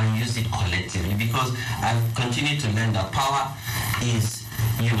consolidate and use it collectively? Because I've continued to learn that power is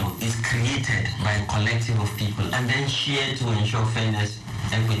created by a collective of people and then shared to ensure fairness,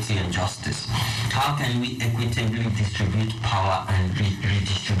 equity, and justice. How can we equitably distribute power and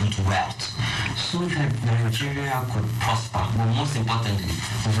redistribute wealth so that Nigeria could prosper? But most importantly,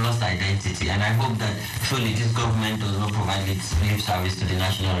 we've lost identity, and I hope that truly this government does not provide lip service to the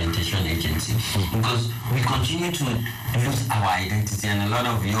National Orientation Agency, because we continue to lose our identity, and a lot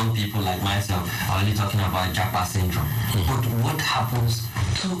of young people like myself are only talking about Japa syndrome. But what happens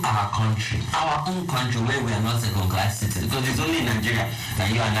to our country, our own country, where we are not second-class citizens? Because it's only in Nigeria that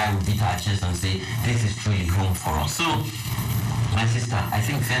you and I will beat our chest and say, this is truly home for us. So, my sister, I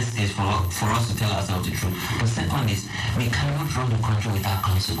think first is for us to tell ourselves the truth. The second is, we cannot run the country without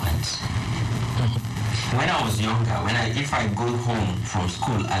consequence. When I was younger, if I go home from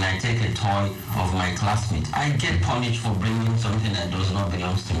school and I take a toy of my classmate, I get punished for bringing something that does not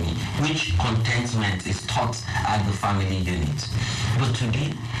belong to me, which contentment is taught at the family unit. But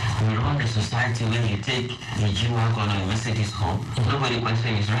today, we run a society where you take a G-Wagon or a Mercedes home, nobody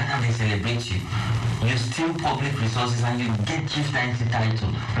questions you, rather they celebrate you. You steal public resources and you get chieftaincy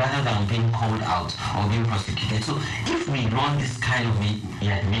title rather than being called out or being prosecuted. So if we run this kind of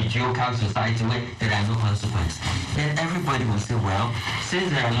mediocre society where there are no consequences, then everybody will say, well,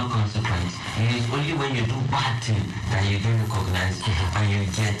 since there are no consequences, it is only when you do bad thing that you get recognized and you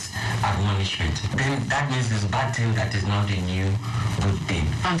get admonishment. Then that means this bad thing that is not a new good thing.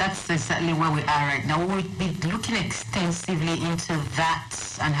 And that's exactly where we are right now. We'll be looking extensively into that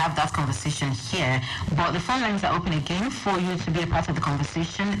and have that conversation here. But the phone lines are open again for you to be a part of the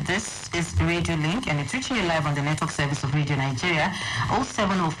conversation. This is Radio Link, and it's reaching you live on the network service of Radio Nigeria.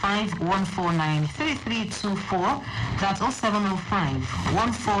 0705-149-3324. That's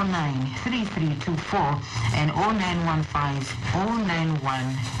 0705-149-3324 and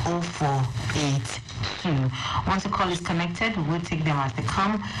 0915-091-0482. Once the call is connected, we'll take them as they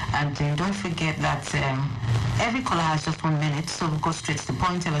come. And don't forget that every caller has just 1 minute, so we'll go straight to the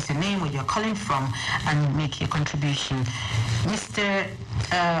point. Tell us your name, where you're calling from, and make your contribution. Mr.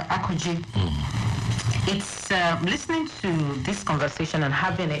 Akoji, it's listening to this conversation and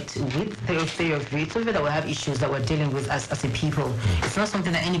having it with the three of you, it's obvious that we have issues that we're dealing with as a people. It's not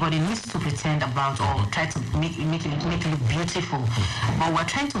something that anybody needs to pretend about or try to make it look beautiful. But we're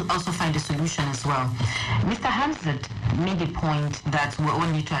trying to also find a solution as well. Mr. Hamzat made a point that we all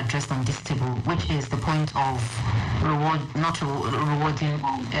need to address on this table, which is the point of rewarding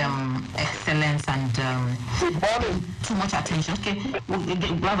excellence and too much attention. Okay,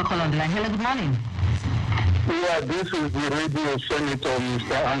 we have a call on the line. Hello, good morning. Yeah, this is the radio senator,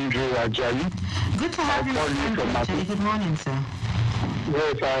 Mr. Andrew Ajayi. Good to have you, Mr. Andrew Ajayi. Good morning, sir.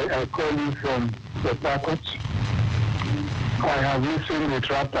 Yes, I call you from the Port. I have listened with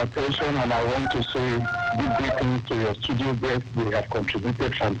rapt attention, and I want to say big greetings to your studio guests. They have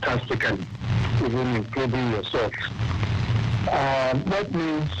contributed fantastically, even including yourself. Let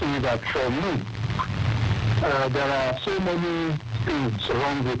me say that for me, there are so many things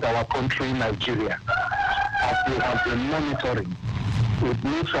wrong with our country, Nigeria, as we have been monitoring. It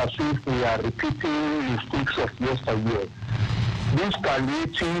looks as if we are repeating mistakes of yesteryear. This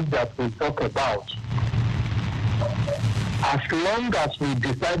palliative that we talk about, as long as we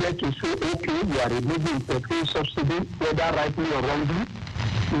decided to say, okay, we are removing petrol subsidy, whether rightly or wrongly,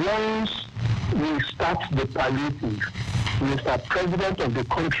 once we start the palliative, Mr. President of the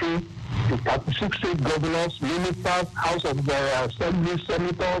country, the 36 state governors, ministers, House of the Assembly,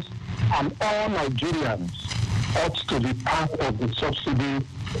 senators, and all Nigerians ought to be part of the subsidy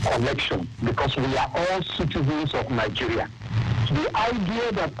collection because we are all citizens of Nigeria. The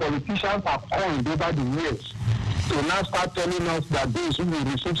idea that politicians have coined over the years to now start telling us that those who will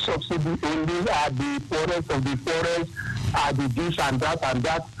receive subsidy only are the poorest of the poorest, are the this and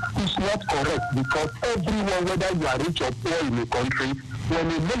that is not correct because everyone, whether you are rich or poor in the country, when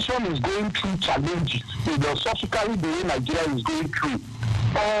a nation is going through challenges, philosophically the way Nigeria is going through,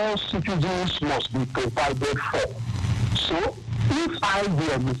 all citizens must be provided for. So, if I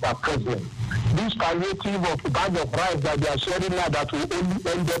were Mr. President, this palliative of a bag of rice that they are sharing now that will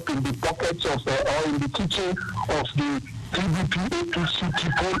only end up in the pockets of or in the kitchen of the PDP, APC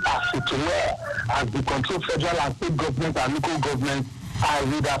people as it were, as the control federal and state government and local government, I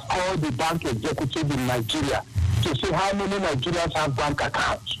would have called the bank executive in Nigeria to see how many Nigerians have bank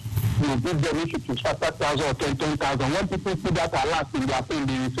accounts. You give them if it is 5,000 or 10,000. When people see that alert in their phone,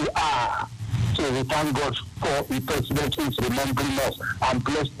 they will say, so we thank God for the president who is remembering us and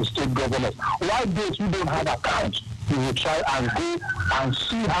bless the state governors. Why those who don't have accounts, we will try and go and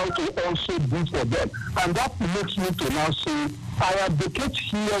see how to also do for them. And that makes me to now say, I advocate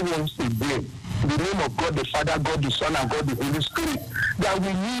here once again, in the name of God the Father, God the Son, and God the Holy Spirit, that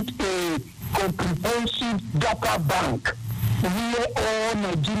we need a comprehensive data bank where all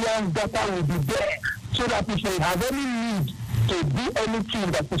Nigerians' data will be there, so that if we have any need to do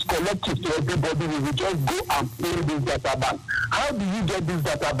anything that is collective to everybody, we will just go and fill this data bank. How do you get this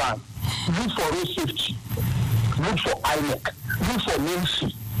data bank? Look for road safety, look for INEC, look for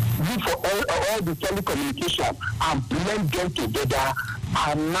NIMSI, look for all the telecommunication and blend them together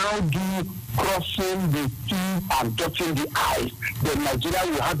and now do crossing the T and dotting the I. Then Nigeria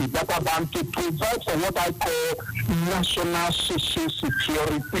will have the data bank to provide for what I call national social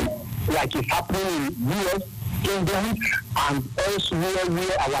security, like it's happening in US, England, and elsewhere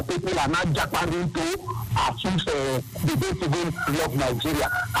where our people are not jackpotting to as if they don't even love Nigeria.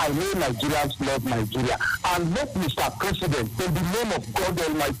 I know Nigerians love Nigeria. And let Mr. President, in the name of God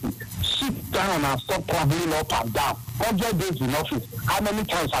Almighty, sit down and stop traveling up and down. 100 days in office. How many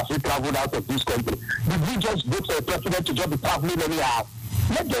times have we traveled out of this country? Did we just vote for a president to just be traveling anyhow?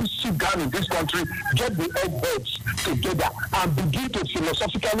 Let them sit down in this country, get the heads together, and begin to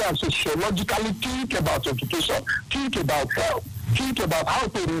philosophically and sociologically think about education, think about health, think about how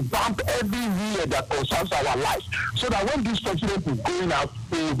to revamp every year that concerns our lives, so that when this president is going out,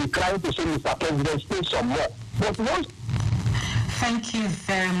 we will be trying to say, Mr. President, stay some more. But once Thank you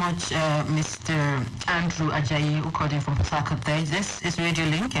very much, Mr. Andrew Ajayi, who called in from Port Harcourt there. This is Radio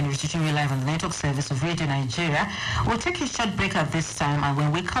Link, and we're reaching you live on the network service of Radio Nigeria. We'll take a short break at this time, and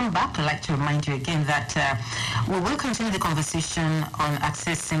when we come back, I'd like to remind you again that we will continue the conversation on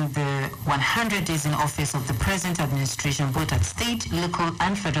accessing the 100 days in office of the present administration, both at state, local,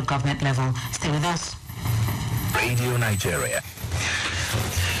 and federal government level. Stay with us. Radio Nigeria,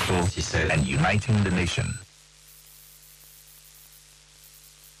 and uniting the nation.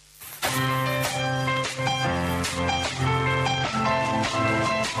 Hear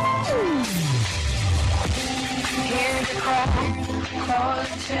the call to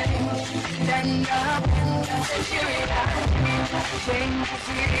change, stand up, Nigeria, change is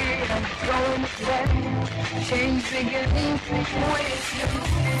here, going away. Change begins with you.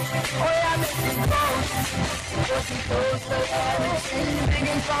 Oh yeah, let it go. Just because the change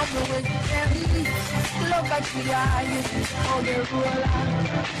begins from within. Look at the eyes of the ruler.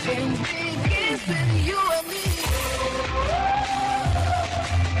 Change begins with you and me.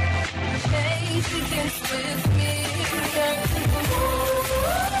 Change begins with me.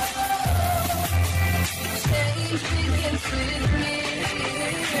 Change begins with me. Change begins with me.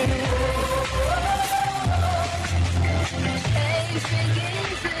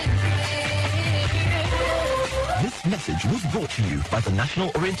 This message was brought to you by the National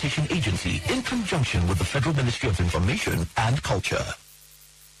Orientation Agency in conjunction with the Federal Ministry of Information and Culture.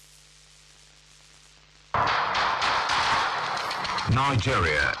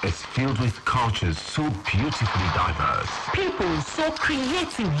 Nigeria is filled with cultures so beautifully diverse. People so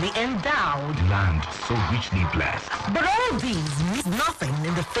creatively endowed. Land so richly blessed. But all these mean nothing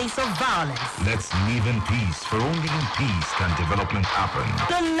in the face of violence. Let's live in peace, for only in peace can development happen.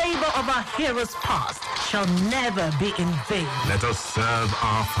 The labor of our heroes past shall never be in vain. Let us serve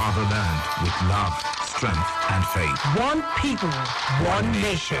our fatherland with love, strength, and faith. One people, one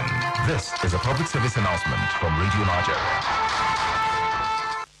nation. This is a public service announcement from Radio Nigeria.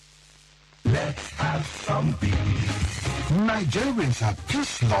 Let's have some peace. Nigerians are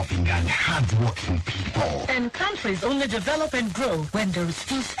peace-loving and hard-working people. And countries only develop and grow when there is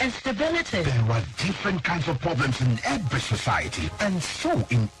peace and stability. There are different kinds of problems in every society, and so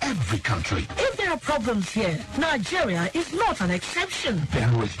in every country. If there are problems here, Nigeria is not an exception.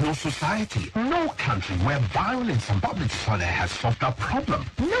 There is no society, no country where violence and public disorder has solved a problem.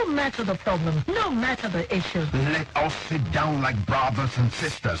 No matter the problem, no matter the issue. Let us sit down like brothers and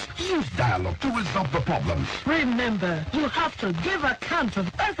sisters. Use dialogue to resolve the problems. Remember, you have to give account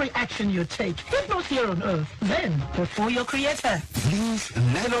of every action you take, if not here on earth, then before your creator. Please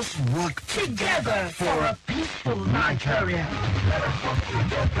let us work together for a peaceful Nigeria. Let us work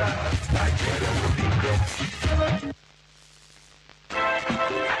together. Nigeria will be great.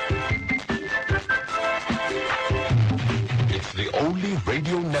 It's the only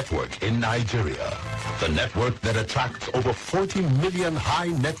radio network in Nigeria. The network that attracts over 40 million high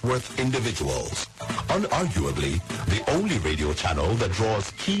net worth individuals. Unarguably, the only radio channel that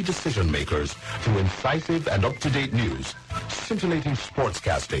draws key decision makers through incisive and up-to-date news, scintillating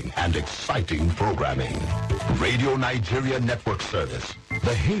sportscasting, and exciting programming. Radio Nigeria Network Service,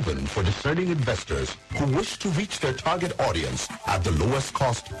 the haven for discerning investors who wish to reach their target audience at the lowest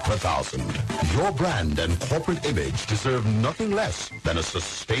cost per thousand. Your brand and corporate image deserve nothing less than a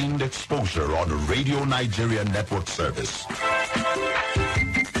sustained exposure on Radio Nigeria Network Service.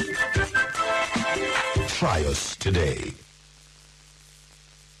 Try us today.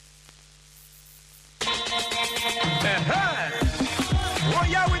 Oh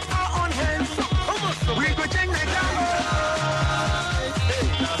yeah, with our own hands, we go change the game.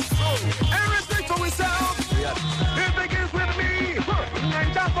 And respect for ourselves. It begins with me. And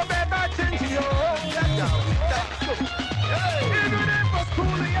just for better change you. Even if for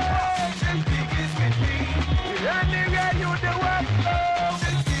school, yeah. It begins with me. Anywhere you do work,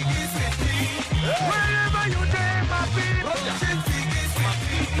 it begins with me. Wherever you take my people, it begins with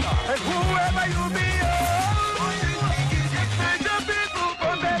me. And whoever you be,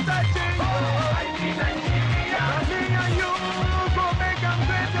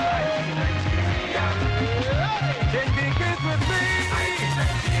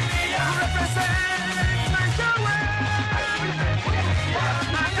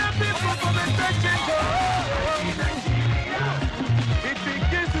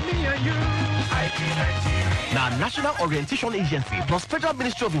 Now, National Orientation Agency plus Federal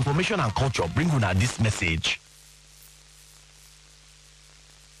Ministry of Information and Culture bring you now this message.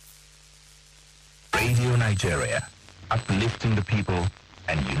 Radio Nigeria, uplifting the people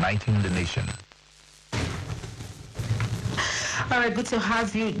and uniting the nation. All right, good to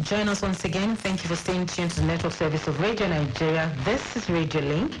have you join us once again. Thank you for staying tuned to the network service of Radio Nigeria. This is Radio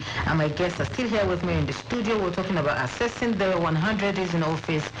Link, and my guests are still here with me in the studio. We're talking about assessing the 100 days in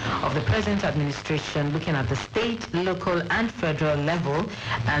office of the present administration, looking at the state, local, and federal level,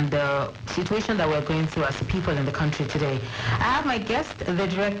 and the situation that we're going through as people in the country today. I have my guest, the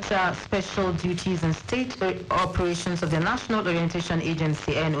Director, Special Duties and State Operations of the National Orientation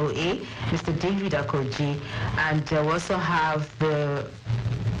Agency, NOA, Mr. David Akoji, and we also have the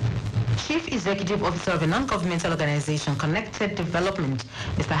Chief Executive Officer of a non-governmental organization, Connected Development,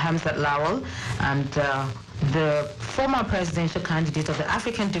 Mr. Hamzat Lawal, and the former presidential candidate of the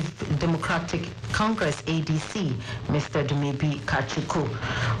African Democratic Congress, ADC, Mr. Dumebi Kachukwu.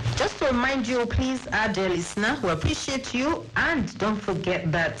 Just to remind you, please, our dear listener, we appreciate you, and don't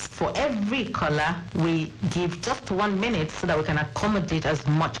forget that for every caller, we give just 1 minute so that we can accommodate as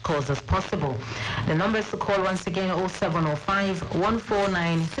much calls as possible. The numbers to call once again,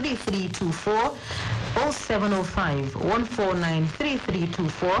 0705-149-3324,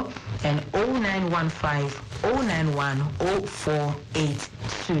 0705-149-3324, and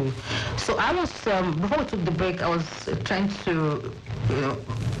 0915-091-0482. So I was, before we took the break, I was trying to,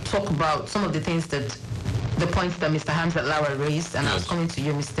 talk about some of the things that, the points that Mr. Hamzat Lawal raised, and I was coming to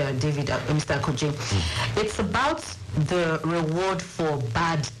you, Mr. Mr. Akoji. It's about the reward for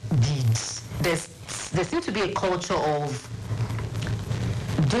bad deeds. There seems to be a culture of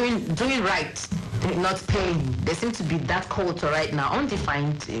doing right, not paying. There seems to be that culture right now,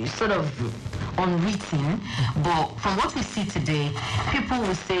 undefined, sort of unwritten, but from what we see today, people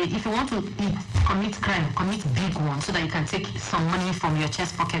will say, if you want to commit crime, commit big one, so that you can take some money from your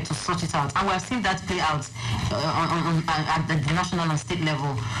chest pocket to sort it out. And we have seen that play out at the national and state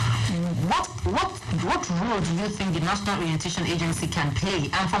level. What role do you think the National Orientation Agency can play?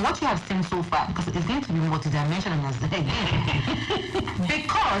 And from what you have seen so far, because it's going to be multidimensional as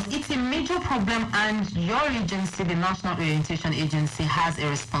because it's a major problem, and your agency, the National Orientation Agency, has a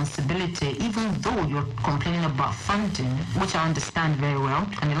responsibility, even though you're complaining about funding, which I understand very well,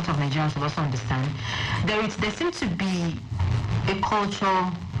 and a lot of Nigerians will also understand. There seems to be a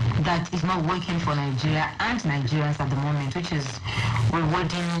culture that is not working for Nigeria and Nigerians at the moment, which is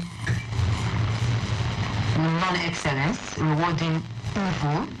rewarding non-excellence, rewarding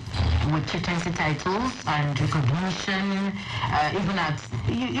evil with chieftaincy titles and recognition. Even at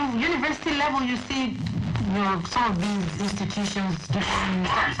university level, you see, some of these institutions giving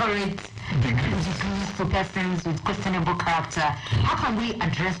doctorate degrees to persons with questionable character. How can we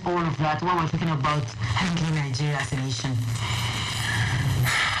address all of that while we're talking about handling Nigeria as a nation?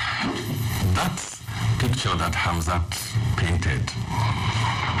 That picture that Hamzat painted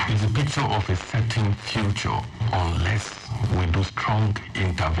is a picture of a certain future unless we do strong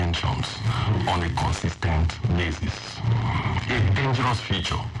interventions on a consistent basis. A dangerous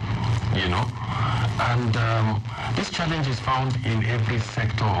future, And this challenge is found in every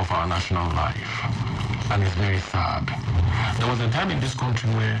sector of our national life, and it's very sad. There was a time in this country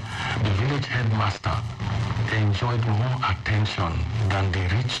where the village headmaster enjoyed more attention than the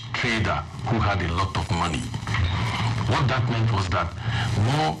rich trader who had a lot of money. What that meant was that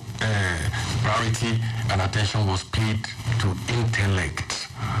more priority and attention was paid to intellect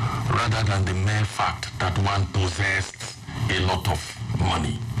rather than the mere fact that one possessed a lot of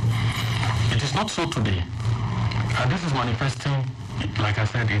money. It is not so today. And this is manifesting, like I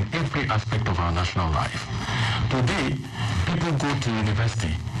said, in every aspect of our national life. Today, people go to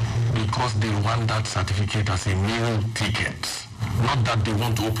university because they want that certificate as a meal ticket. Not that they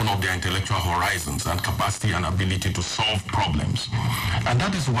want to open up their intellectual horizons and capacity and ability to solve problems. And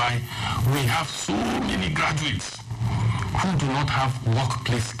that is why we have so many graduates who do not have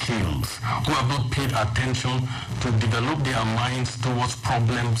workplace skills, who have not paid attention to develop their minds towards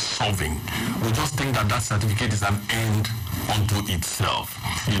problem solving. We just think that that certificate is an end unto itself,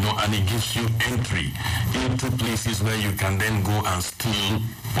 and it gives you entry into places where you can then go and steal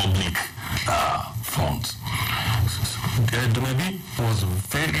public funds. Dumebi was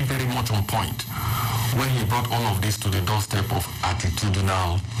very, very much on point when he brought all of this to the doorstep of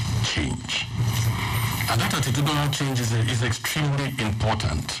attitudinal change. And that attitudinal change is extremely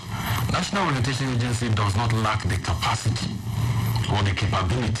important. National Orientation Agency does not lack the capacity or the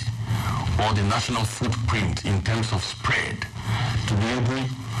capability or the national footprint in terms of spread to be able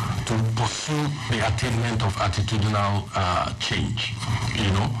to pursue the attainment of attitudinal change.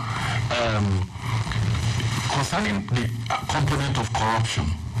 Concerning the component of corruption,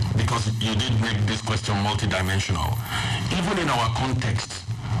 because you did make this question multidimensional, even in our context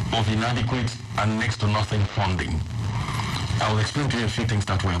of inadequate and next to nothing funding, I will explain to you a few things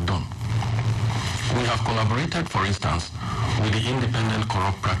that we have done. We have collaborated, for instance, with the Independent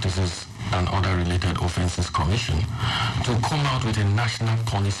Corrupt Practices and Other Related Offences Commission to come out with a national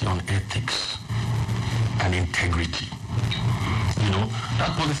policy on ethics and integrity.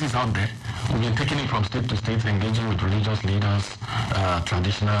 That policy is out there. We've been taking it from state to state, engaging with religious leaders,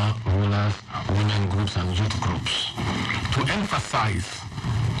 traditional rulers, women groups, and youth groups to emphasize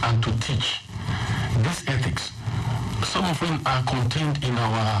and to teach these ethics, some of them are contained in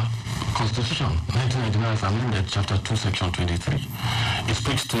our Constitution, 1999 as amended, Chapter 2, Section 23. It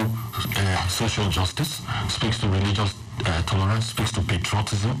speaks to social justice, speaks to religious tolerance, speaks to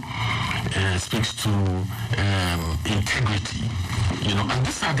patriotism. speaks to integrity, and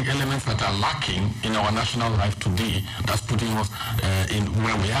these are the elements that are lacking in our national life today that's putting us in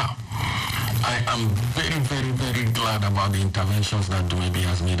where we are. I am very, very, very glad about the interventions that Dumebi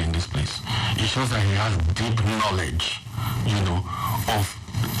has made in this place. It shows that he has deep knowledge, of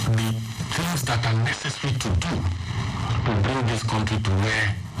the things that are necessary to do to bring this country to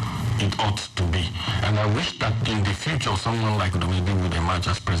where it ought to be. And I wish that in the future someone like Dumebi would emerge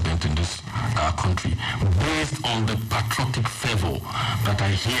as president in this country based on the patriotic fervor that I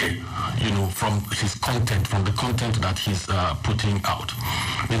hear, from his content, from the content that he's putting out.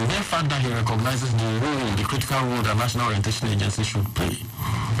 The mere fact that he recognizes the critical role that National Orientation Agency should play,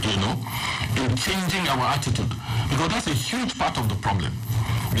 in changing our attitude, because that's a huge part of the problem.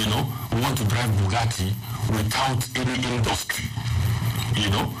 We want to drive Bugatti without any industry.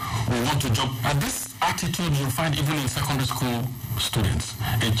 We want to jump. And this attitude you find even in secondary school students.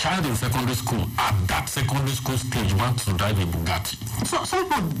 A child in secondary school at that secondary school stage wants to drive a Bugatti. So some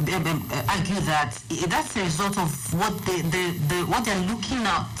people argue that that's a result of what what they're looking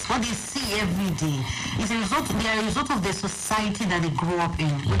at, what they see every day. It's a result of the society that they grew up in,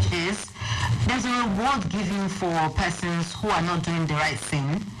 which is there's a reward given for persons who are not doing the right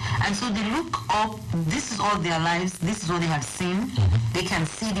thing. And so they look up, this is all their lives, this is what they have seen. They can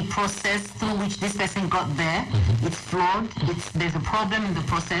see the process through which this person got there. It's flawed, there's a problem in the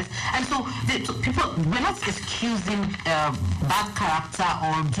process. And so people, we're not excusing bad character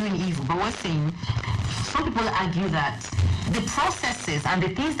or doing evil, but we're saying some people argue that the processes and the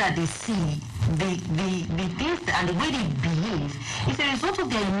things that they see, the things and the way they behave is a result of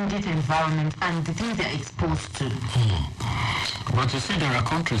their immediate environment and the things they're exposed to. But you see, there are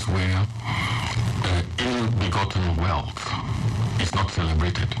countries where ill-begotten wealth is not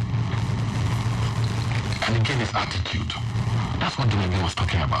celebrated. And again, it's attitude. That's what Dumebi was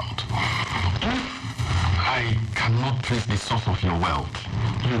talking about. If I cannot trace the source of your wealth,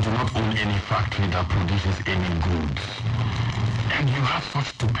 you do not own any factory that produces any goods, and you have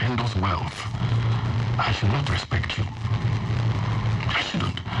such stupendous wealth, I should not respect you. I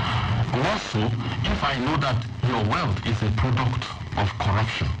shouldn't. Also, if I know that your wealth is a product of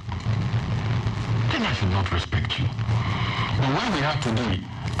corruption, then I should not respect you. The way we are today,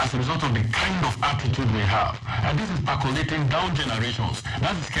 as a result of the kind of attitude we have, and this is percolating down generations.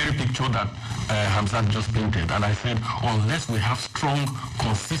 That's the scary picture that Hamzat just painted. And I said, unless we have strong,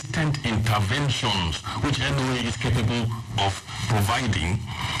 consistent interventions, which NOA is capable of providing,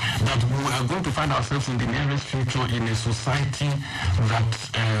 that we are going to find ourselves in the nearest future in a society that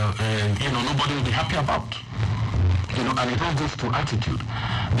nobody will be happy about. And it all goes to attitude.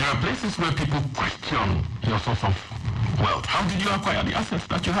 There are places where people question your source of wealth. How did you acquire the assets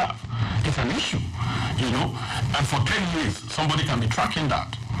that you have? It's an issue, and for 10 years, somebody can be tracking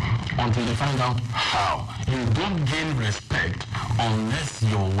that until they find out how. You don't gain respect unless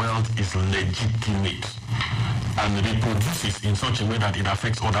your wealth is legitimate and reproduces in such a way that it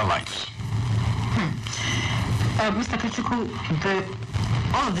affects other lives. Mr. Kachukwu,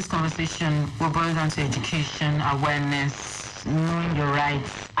 all of this conversation will boil down to education, awareness, knowing your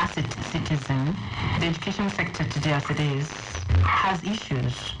rights as a citizen. The education sector today, as it is, has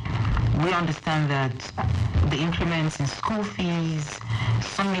issues. We understand that the increments in school fees,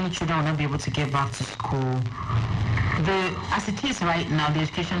 so many children will not be able to get back to school. As it is right now, the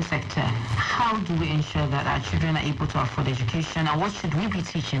education sector, how do we ensure that our children are able to afford education, and what should we be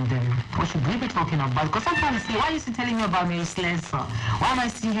teaching them? What should we be talking about? Because sometimes you say, why are you still telling me about Mary Slessor? Why am I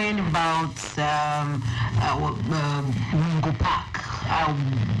still hearing about Mingo Park?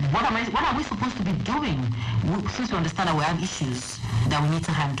 What are we supposed to be doing since we understand that we have issues that we need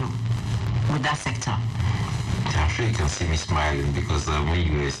to handle with that sector? I'm sure you can see me smiling because when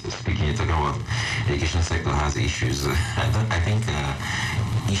you were speaking, you're talking about the education sector has issues. I think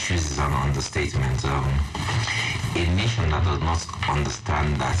issues is an understatement. A nation that does not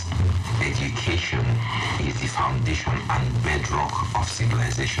understand that education is the foundation and bedrock of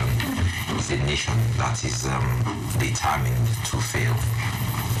civilization is a nation that is determined to fail.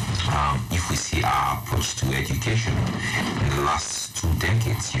 If we see our approach to education in the last 2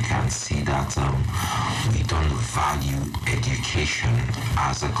 decades, you can see that we don't value education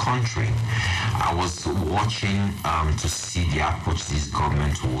as a country. I was watching to see the approach this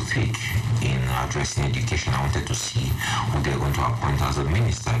government will take in addressing education. I wanted to see who they're going to appoint as a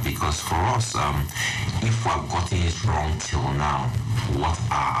minister, because for us, if we've gotten it wrong till now, what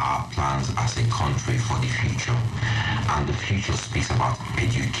are our plans as a country for the future? And the future speaks about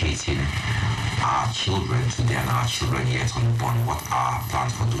educating our children today and our children yet unborn. What are our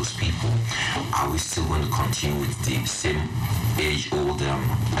plans for those people? Are we still going to continue with the same age-old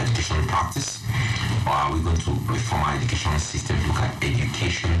education practice? or are we going to reform our education system, look at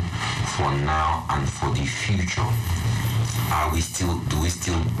education for now and for the future? Do we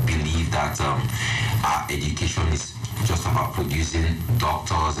still believe that our education is just about producing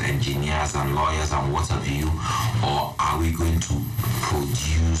doctors, engineers, and lawyers and what have you, or are we going to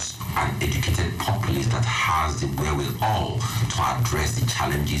produce an educated populace that has the wherewithal to address the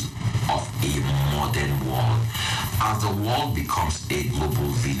challenges of a modern world? As the world becomes a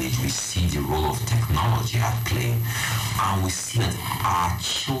global village, we see the role of technology at play, and we see that our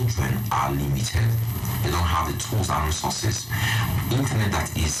children are limited. They don't have the tools and resources. Internet that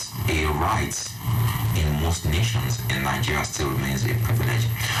is a right in most nations, in Nigeria still remains a privilege.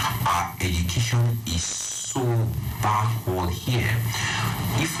 Our education is so backward here.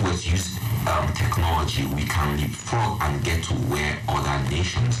 If we use technology, we can leapfrog and get to where other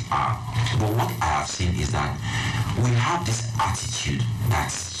nations are. But what I have seen is that we have this attitude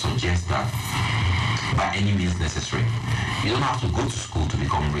that suggests that by any means necessary, you don't have to go to school to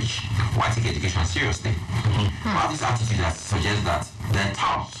become rich. Why take education seriously? We have this attitude that suggests that the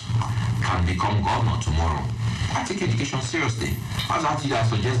tout can become governor tomorrow. Why take education seriously? We have this attitude that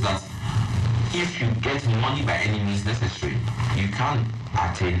suggests that if you get money by any means necessary, you can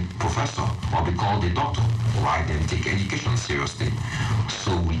attain professor or be called a doctor. Why then take education seriously?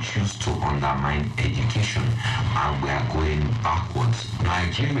 So we choose to undermine education, and we are going backwards.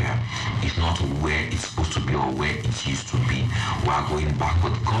 Nigeria is not where it's supposed to be or where it used to be. We are going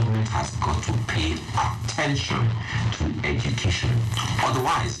backward. Government has got to pay attention to education.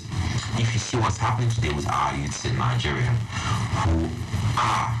 Otherwise, if you see what's happening today with our youths in Nigeria, who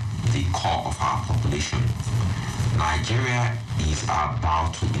are the core of our population, Nigeria is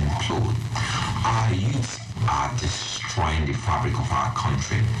about to implode. Our youths are destroying the fabric of our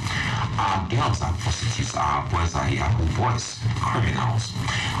country. Our girls are prostitutes, our boys are Yahoo boys, criminals.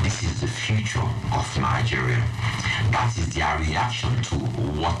 This is the future of Nigeria. That is their reaction to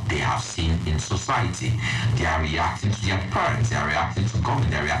what they have seen in society. They are reacting to their parents, they are reacting to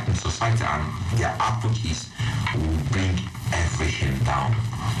government, they are reacting to society, and their approach is, we'll bring everything down.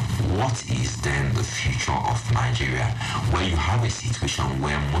 What is then the future of Nigeria, where you have a situation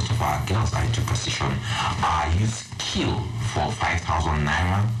where most of our girls are into prostitution, our youth kill for 5,000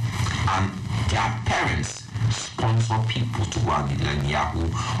 naira, and their parents sponsor people to go and learn Yahoo,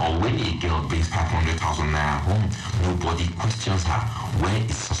 or when a girl brings 500,000 naira home, nobody questions her. Where is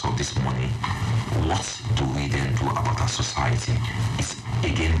the source of this money? What do we then do about our society? It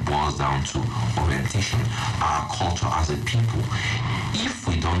again boils down to orientation, our culture as a people. If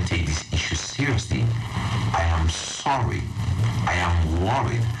we don't take this issue seriously, I am sorry, I am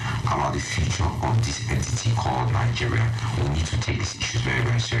worried about the future of this entity called Nigeria. We need to take these issues very,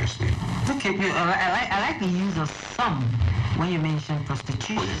 very seriously. Okay, I like the use of some when you mention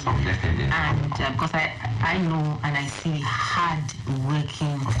prostitution. Oh, yes, some definitely. And because I know and I see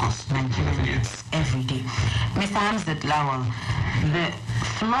hard-working Nigerians every day. Mr. Hamzat, Lawal, the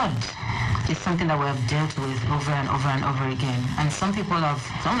flood is something that we have dealt with over and over and over again. And some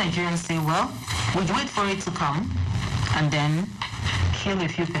Nigerians say, well, we'd wait for it to come and then kill a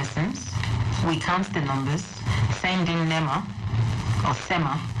few persons. We count the numbers, send in NEMA or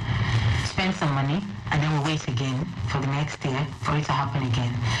SEMA, spend some money, and then we wait again for the next year for it to happen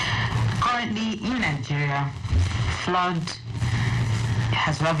again. Currently in Nigeria, flood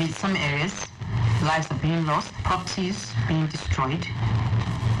has ravaged some areas. Lives are being lost, properties being destroyed.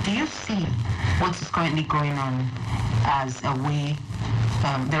 Do you see what is currently going on as a way,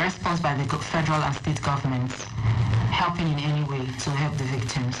 the response by the federal and state governments helping in any way to help the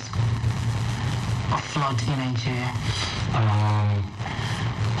victims of flood in Nigeria?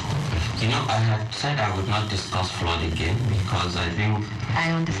 I had said I would not discuss flood again because I think I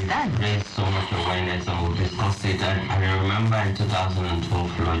understand. Raised so much awareness and we'll discuss it. And I remember in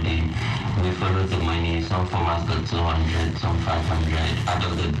 2012 flooding, we followed the money. Some farmers got 200, some 500 out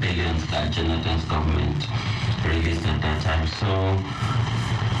of the billions that Jonathan's government released at that time. So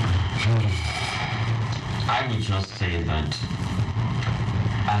I would just say that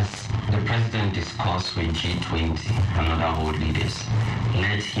as the president discussed with G20 and other world leaders,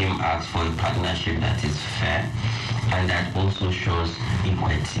 let him ask for a partnership that is fair and that also shows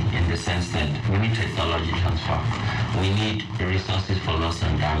equity in the sense that we need technology transfer. We need resources for loss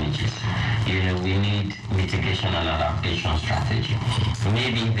and damages. We need mitigation and adaptation strategy.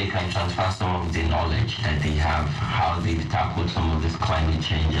 Maybe they can transfer some of the knowledge that they have, how they've tackled some of this climate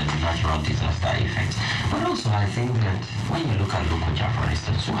change and natural disaster effects. But also I think that when you look at Lokoja, for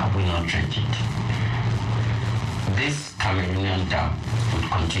instance, who have we not dredged it? This Cameroonian dam would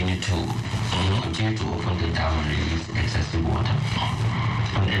continue to open the dam and release excessive water.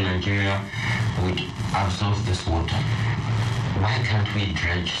 And in Nigeria, would absorb this water, why can't we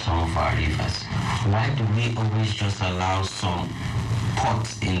dredge some of our rivers? Why do we always just allow some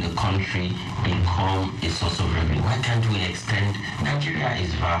ports in the country become a source of revenue? Why can't we extend? Nigeria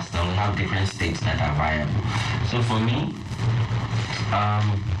is vast and we have different states that are viable. So for me,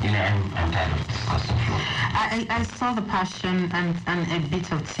 I'm tired of discussing flood. I saw the passion and a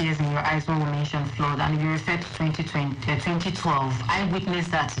bit of tears in your eyes when we mentioned flood, and you referred to 2012. I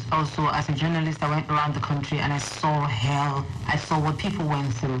witnessed that also as a journalist. I went around the country and I saw hell. I saw what people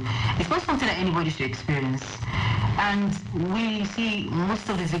went through. It's not something that anybody should experience. And we see most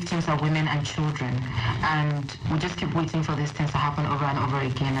of the victims are women and children, and we just keep waiting for these things to happen over and over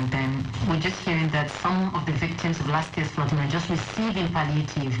again, and then we're just hearing that some of the victims of last year's flooding are just receiving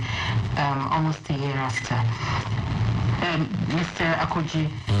palliative almost a year after. Mr. Akoji,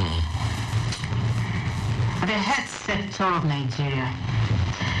 the health sector of Nigeria,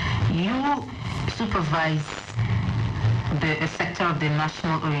 you supervise the sector of the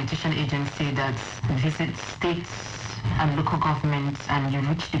National Orientation Agency that visits states and local governments, and you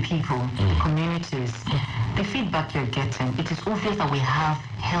reach the people, the communities. The feedback you're getting, it is obvious that we have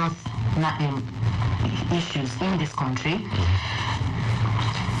health issues in this country.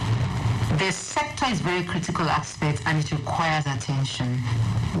 The sector is very critical aspect and it requires attention.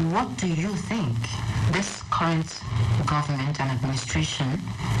 What do you think this current government and administration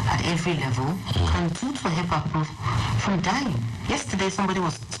at every level can do to help our people from dying? Yesterday somebody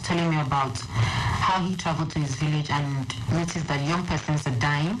was telling me about how he traveled to his village and noticed that young persons are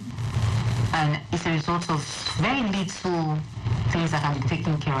dying, and it's a result of very little things that can be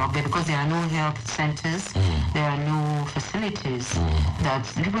taken care of there, because there are no health centers, there are no facilities, that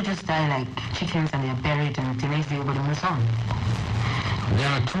people just die like chickens and they're buried and the next day everybody moves on. There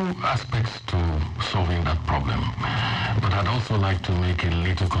are two aspects to solving that problem, but I'd also like to make a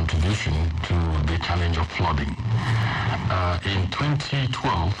little contribution to the challenge of flooding. In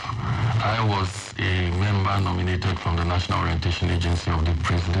 2012, I was a member nominated from the National Orientation Agency of the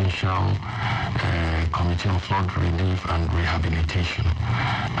Presidential Committee on Flood Relief and Rehabilitation.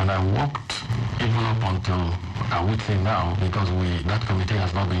 And I worked even up until, I would say now, because that committee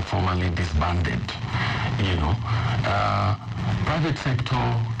has not been formally disbanded, private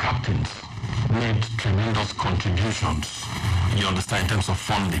sector captains made tremendous contributions, you understand, in terms of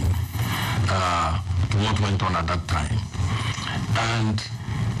funding to what went on at that time. And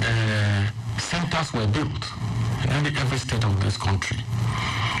centers were built in every state of this country,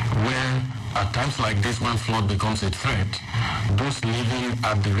 where at times like this, when flood becomes a threat, those living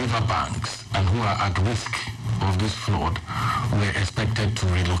at the river banks and who are at risk of this flood were expected to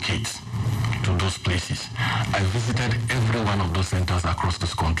relocate to those places. I visited every one of those centers across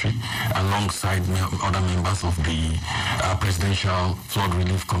this country alongside other members of the Presidential Flood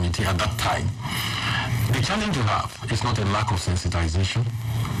Relief Committee at that time. The challenge you have is not a lack of sensitization,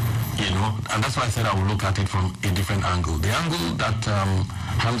 and that's why I said I will look at it from a different angle. The angle that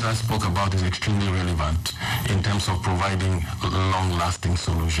Hamzat spoke about is extremely relevant in terms of providing long-lasting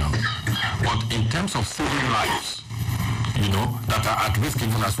solutions. But in terms of saving lives, that are at risk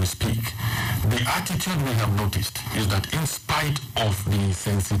even as we speak, the attitude we have noticed is that in spite of the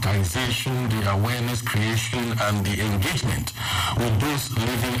sensitization, the awareness creation, and the engagement with those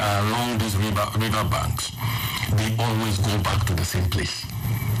living along these river banks, they always go back to the same place.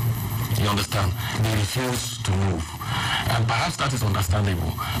 You understand? They refuse to move. And perhaps that is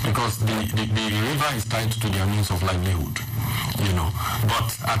understandable, because the river is tied to their means of livelihood.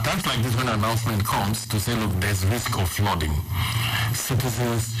 But at times like this, when an announcement comes to say, look, there's risk of flooding,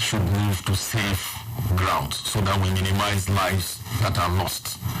 citizens should move to safe ground so that we minimize lives that are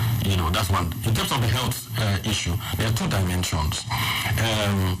lost. That's one. In terms of the health issue, there are two dimensions.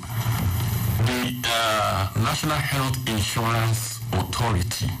 The National Health Insurance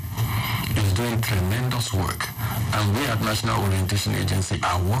Authority is doing tremendous work, and we at National Orientation Agency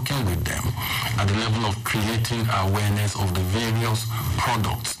are working with them at the level of creating awareness of the various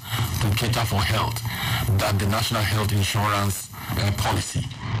products to cater for health that the National Health Insurance policy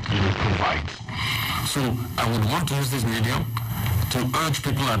provides. So I would want to use this medium to urge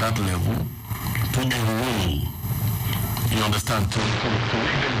people at that level to enroll. You understand, to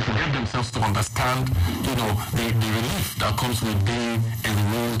get themselves to understand, the relief that comes with being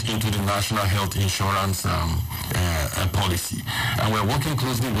enrolled into the National Health Insurance policy. And we're working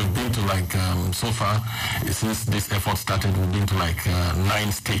closely. We've been to so far, since this effort started, we've been to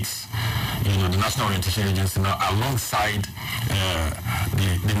 9 states, the National Orientation Agency now alongside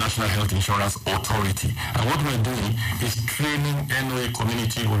the National Health Insurance Authority. And what we're doing is training NOA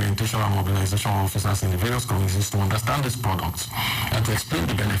community orientation and mobilization officers in the various communities to understand these products and to explain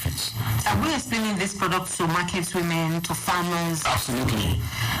the benefits. Are we explaining these products to market women, to farmers? Absolutely.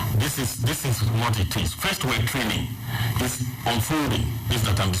 This is what it is. First, we're training. It's unfolding, this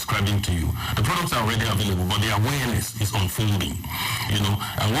that I'm describing to you. The products are already available, but the awareness is unfolding,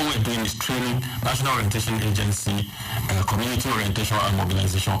 And what we're doing is training National Orientation Agency, community orientation and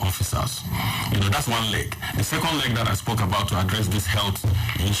mobilization officers. That's one leg. The second leg that I spoke about to address these health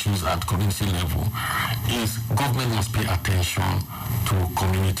issues at community level is government must pay attention to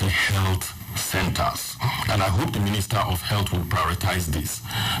community health centers. And I hope the Minister of Health will prioritize this.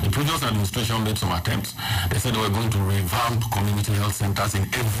 The previous administration made some attempts. They said they were going to revamp community health centers in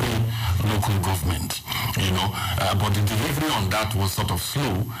every local government, but the delivery on that was sort of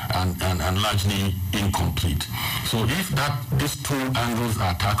slow and largely incomplete. So if these two angles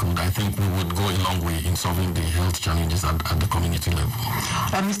are tackled, I think we would go a long way in solving the health challenges at the community level.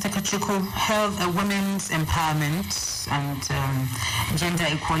 Mr. Kachukwu, health, women's empowerment and gender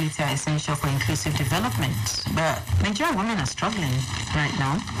equality are essential for inclusive development. But Nigerian women are struggling right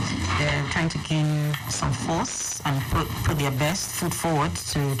now. They're trying to gain some force and put their best foot forward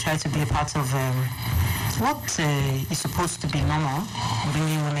to try to be a part of what is supposed to be normal,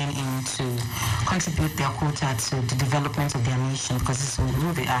 bringing women in to contribute their quota to the development of their nation, because it's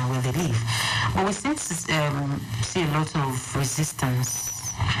who they are, where they live. But we seem to see a lot of resistance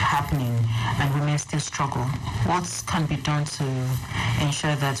happening and women still struggle. What can be done to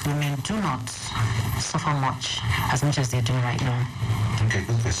ensure that women do not suffer much as they're doing right now? Okay,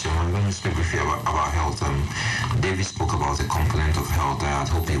 good question. I'm going to speak briefly about health. David spoke about the component of health. I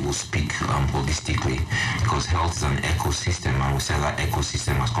hope he will speak holistically, because health is an ecosystem, and we say that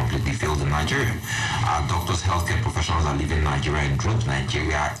ecosystem has completely failed in Nigeria. Our doctors, healthcare professionals are leaving Nigeria in droves.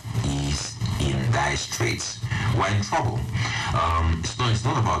 Nigeria is in dire straits. We're in trouble. It's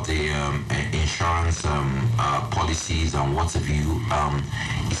not about the insurance policies and what have you.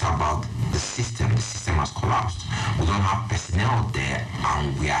 It's about the system. The system has collapsed. We don't have personnel there,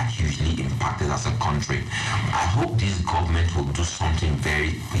 and we are hugely impacted as a country. I hope this government will do something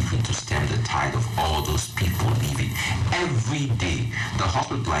very quickly to stem the tide of all those people leaving. Every day, the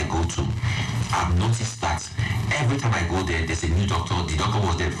hospital I go to, I've noticed that every time I go there, there's a new doctor. The doctor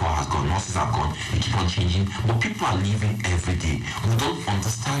was there before, has gone. Nurses have gone. They keep on changing. But people are leaving every day. We don't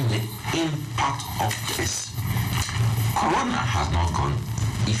understand the impact of this. Corona has not gone.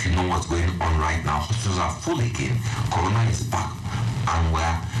 If you know what's going on right now, hospitals are full again. Corona is back, and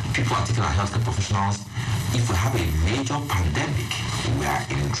where people are taking our healthcare professionals. If we have a major pandemic, we are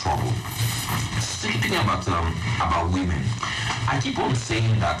in trouble. Speaking about women, I keep on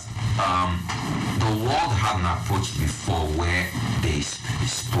saying that the world had an approach before where they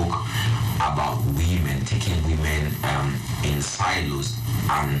spoke about women, taking women in silos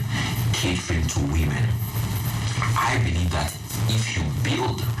and catering to women. I believe that if you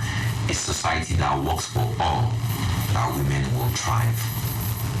build a society that works for all, that women will thrive.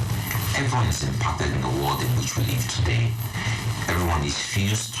 Everyone is impacted in the world in which we live today. Everyone is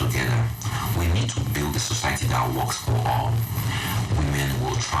fused together. We need to build a society that works for all. Women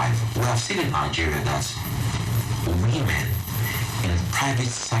will thrive. We have seen in Nigeria that women in private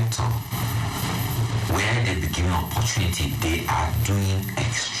sector, where they begin opportunity, they are doing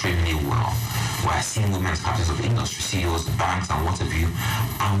extremely well. We are seeing women as captains of industry, CEOs, banks, and what have you,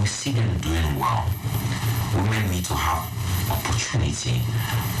 and we see them doing well. Women need to have opportunity,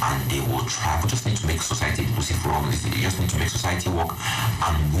 and they will try. We just need to make society inclusive for all. You just need to make society work,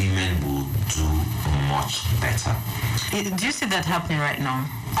 and women will do much better. Do you see that happening right now?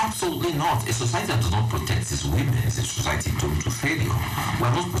 Absolutely not. A society that does not protect its women is a society doomed to failure.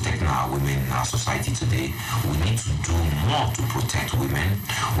 We're not protecting our women in our society today. We need to do more to protect women.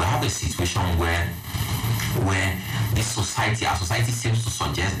 We have a situation where this society, our society seems to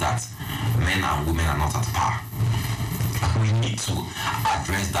suggest that men and women are not at par. We need to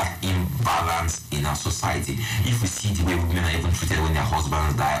address that imbalance in our society. If we see the way women are even treated when their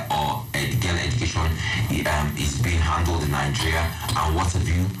husbands die, or girl education is being handled in Nigeria, and what have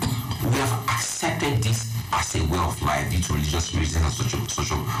you, we have accepted this as a way of life due to religious reasons and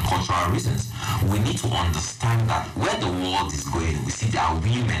social cultural reasons. We need to understand that where the world is going, we see that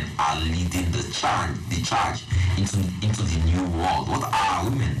women are leading the charge into the new world. What are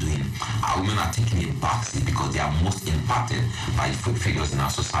women doing? Our women are are taking a backseat because they are most impacted by figures in our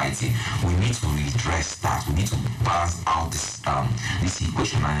society. We need to redress that. We need to balance out this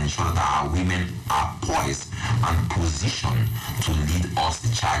equation and ensure that our women are poised and positioned to lead us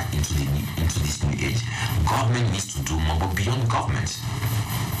the charge into this new age. Government needs to do more, but beyond government.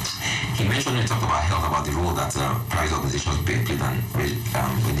 He mentioned when he talked about health, about the role that private organizations play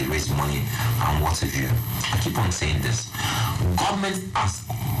when they raise money and what have you. I keep on saying this. Government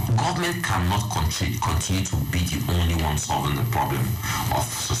cannot continue to be the only one solving the problem of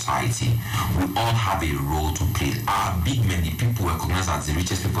society. We all have a role to play. Our big men, the people recognized as the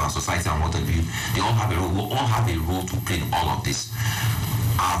richest people in society and what have you, they all have a role. We all have a role to play in all of this.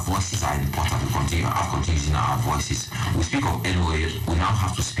 Our voices are important. We continue using our voices. We speak of NOA, we now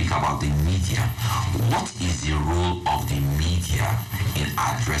have to speak about the media. What is the role of the media in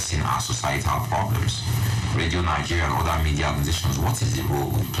addressing our societal problems? Radio Nigeria and other media organizations, what is the role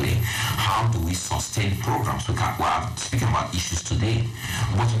we play? How do we sustain programs? We are speaking about issues today,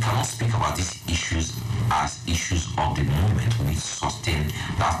 but we cannot speak about these issues as issues of the moment. We need to sustain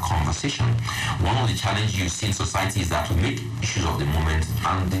that conversation. One of the challenges you see in society is that we make issues of the moment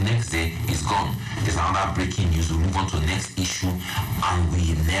and the next day is gone. There's another breaking news, we move on to the next issue, and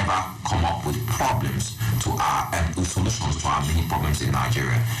we never come up with problems to our with solutions to our many problems in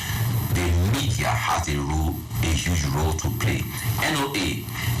Nigeria. The media has a huge role to play. NOA,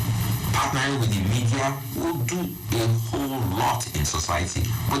 partnering with the media, will do a whole lot in society.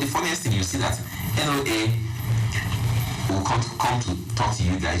 But the funniest thing, you see that NOA will come to talk to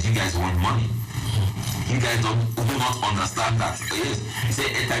you guys. You guys want money. You guys do not understand that. Yes, you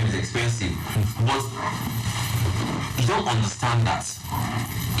say airtime is expensive, but you don't understand that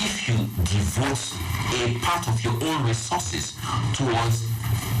if you devote a part of your own resources towards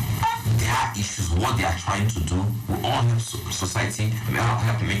their issues, what they are trying to do, will all help society, will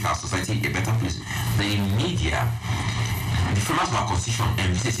help make our society a better place. The media, the framers of our constitution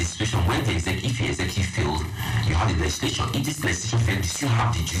envisages a situation when if the executive failed, you have the legislation. If this legislation failed, you still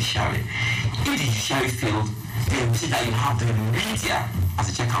have the judiciary. If the judiciary failed, then we see that you have the media as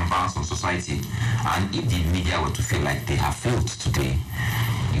a check and balance on society. And if the media were to feel like they have failed today,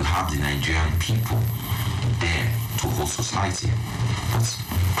 you have the Nigerian people there to hold society. But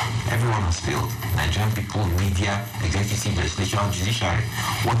everyone has failed. Nigerian people, media, executive, legislature, judiciary.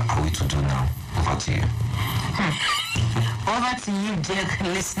 What are we to do now? Over to you. Over to you, dear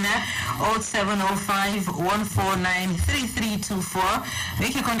listener. 0705-149-3324.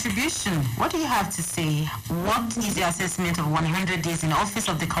 Make your contribution. What do you have to say? What is your assessment of 100 days in office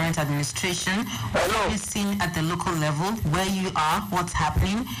of the current administration? What have you seen at the local level, where you are, what's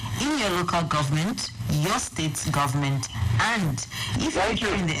happening in your local government, your state's government, and if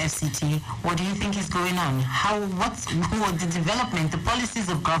you're in the FCT, what do you think is going on? What the development, the policies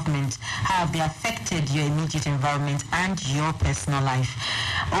of government, how have they affected your immediate environment and your personal life?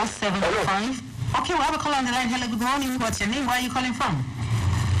 075. Okay, we have a call on the line. Hello, good morning. What's your name? Where are you calling from?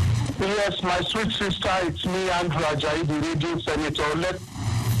 Yes, my sweet sister, it's me, Andrew Ajayi, the radio senator.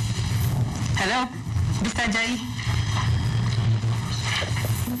 Hello, Mr. Ajayi.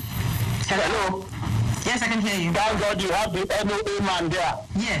 Hello. Yes, I can hear you. Thank God you have the NOA man there.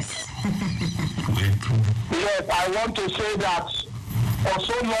 Yes. Yes, I want to say that for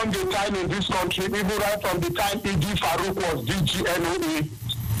so long a time in this country, even right from the time E.G. Farouk was DG NOA,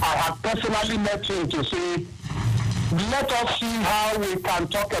 I have personally met him to say, let us see how we can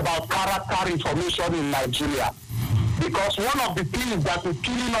talk about character information in Nigeria. Because one of the things that is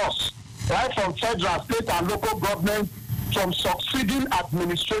killing us, right from federal, state, and local government, from succeeding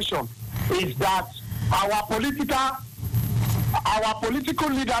administration, is that our political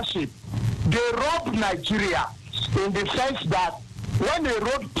leadership, they rob Nigeria in the sense that when a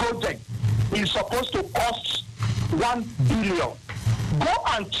road project is supposed to cost 1 billion, go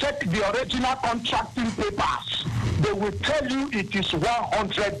and check the original contracting papers. They will tell you it is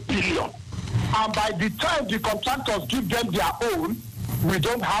 100 billion. And by the time the contractors give them their own, we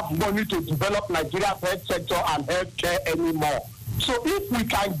don't have money to develop Nigeria's health sector and healthcare anymore. So if we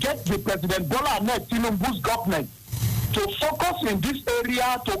can get the President Bola Ahmed Tinubu's government to focus in this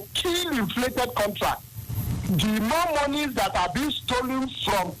area to kill inflated contracts, the more monies that are being stolen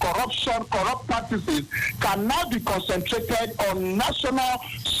from corruption, corrupt practices can now be concentrated on national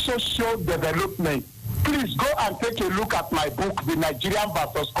social development. Please go and take a look at my book, The Nigerian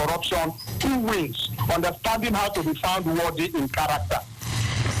versus Corruption, Who Wins? Understanding how to be found worthy in character.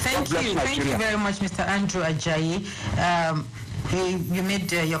 Thank you. Thank you very much, Mr. Andrew Ajayi. You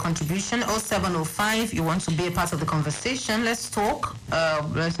made your contribution. 0705, you want to be a part of the conversation. Let's talk.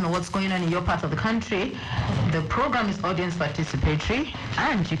 Let's know what's going on in your part of the country. The program is audience participatory,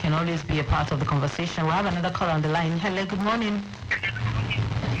 and you can always be a part of the conversation. We have another call on the line. Hello, good morning.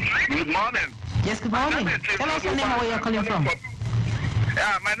 Good morning. Yes, good morning. Tell us your name and where you're calling from.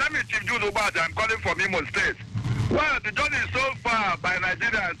 Yeah, my name is Chief Jude Ubaja. I'm calling from Imo State. Well, the journey so far by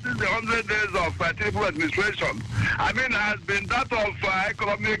Nigeria since the 100 days of Tinubu administration, I mean, has been that of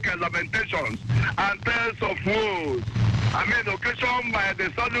economic lamentations and tales of woes. I mean, occasioned by the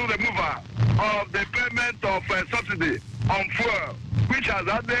sudden removal of the payment of subsidy on fuel, which has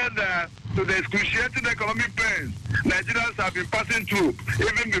added to the excruciating economic pains Nigerians have been passing through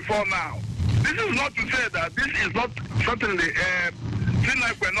even before now. This is not to say that this is not certainly a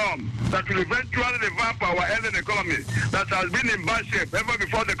sine qua non that will eventually revamp our ailing economy that has been in bad shape ever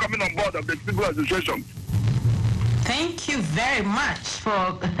before the coming on board of the Tinubu administration. Thank you very much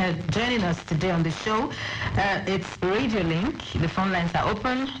for joining us today on the show. It's Radio Link. The phone lines are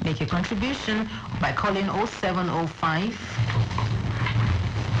open. Make a contribution by calling 0705.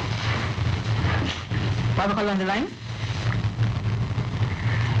 Why we call on the line?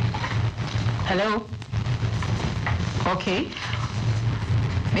 Hello? Okay.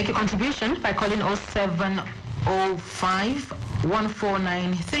 Make a contribution by calling 0705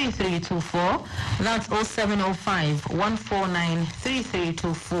 149 3324. That's 0705 149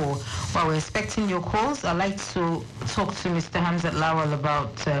 3324. While we're expecting your calls, I'd like to talk to Mr. Hamzat Lawal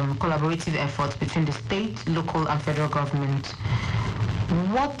about collaborative efforts between the state, local, and federal government.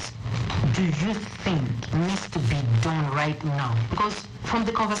 What do you think needs to be done right now? Because from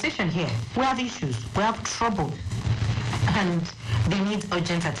the conversation here, we have issues, we have trouble, and they need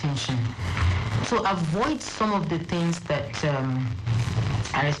urgent attention. To avoid some of the things that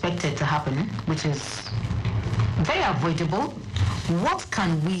are expected to happen, which is very avoidable, what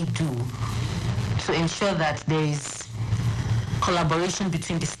can we do to ensure that there is collaboration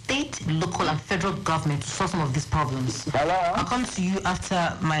between the state, local, and federal government to solve some of these problems? Hello? I'll come to you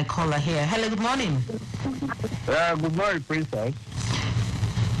after my caller here. Hello, good morning. Good morning, Princess.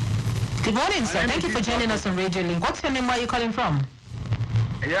 Good morning, sir. Thank you for joining us on Radio Link. What's your name? Where are you calling from?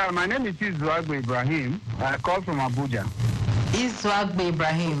 Yeah, my name is Izwagbe Ibrahim. I call from Abuja. Izwagbe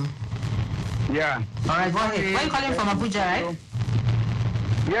Ibrahim. Yeah. All right, go ahead. Where are you calling from? Abuja, right?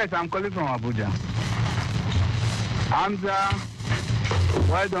 Yes, I'm calling from Abuja. Hamza,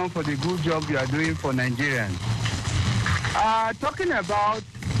 well done for the good job you are doing for Nigerians. Talking about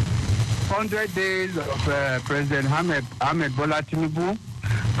 100 days of President Ahmed Bola Tinubu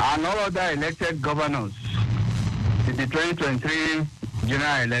and all other elected governors in the 2023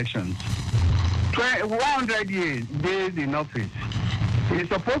 general elections. 100 days in office is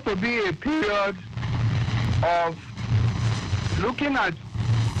supposed to be a period of looking at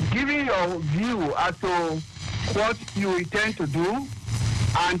giving your view as to what you intend to do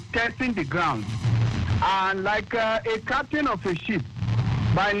and testing the ground. And like a captain of a ship,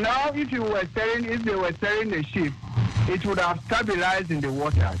 by now if they were steering a ship, it would have stabilized in the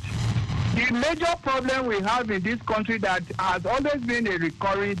waters. The major problem we have in this country that has always been a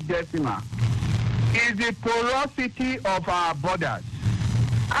recurring decimal is the porosity of our borders.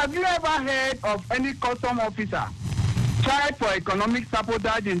 Have you ever heard of any custom officer tried for economic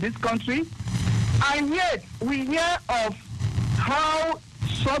sabotage in this country? And yet we hear of how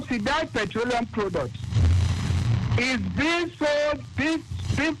subsidized petroleum products is being sold, being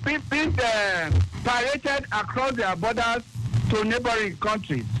pirated across their borders to neighboring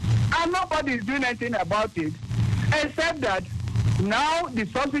countries. And nobody is doing anything about it, except that now the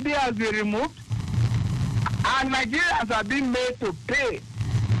subsidy has been removed and Nigerians are being made to pay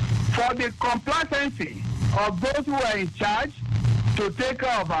for the complacency of those who are in charge to take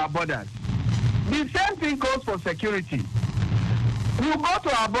care of our borders. The same thing goes for security. You go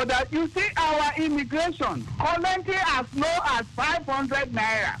to our border, you see our immigration collecting as low as 500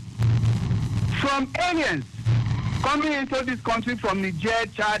 naira from aliens coming into this country from Niger,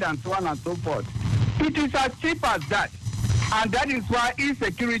 Chad, and so on and so forth. It is as cheap as that. And that is why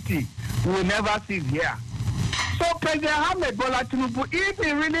insecurity will never cease here. So President Ahmed Bola Tinubu, if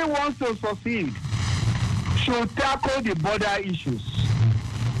he really wants to succeed, should tackle the border issues.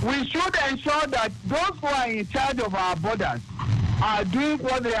 We should ensure that those who are in charge of our borders are doing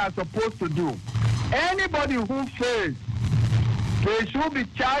what they are supposed to do. Anybody who fails, they should be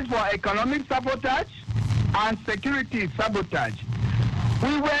charged for economic sabotage and security sabotage.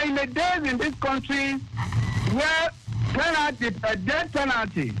 We were in the days in this country where a death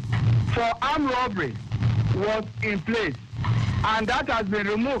penalty for armed robbery was in place, and that has been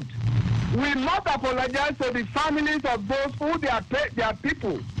removed. We must apologize to the families of those who their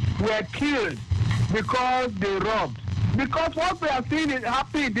people were killed because they robbed. Because what we are seeing is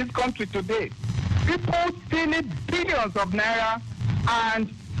happening in this country today, People stealing billions of naira,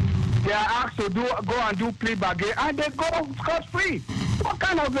 and they are asked to go and do plea bargain, and they go scot-free. What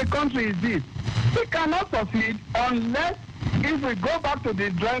kind of a country is this? We cannot succeed unless if we go back to the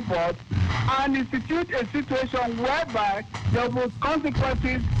drawing board and institute a situation whereby there will be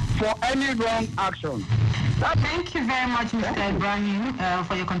consequences for any wrong action. Thank you very much, Mr. Ibrahim,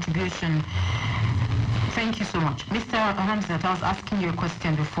 for your contribution. Thank you so much. Mr. Hamzat, I was asking you a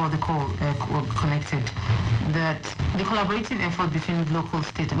question before the call connected, that the collaborative effort between local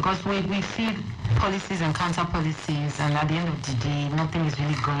states, because we see policies and counter policies, and at the end of the day, nothing is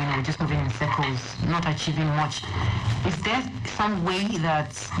really going on, we're just moving in circles, not achieving much. Is there some way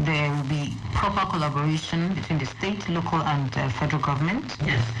that there will be proper collaboration between the state, local, and federal government?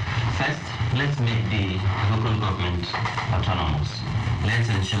 Yes. First, let's make the local government autonomous. Let's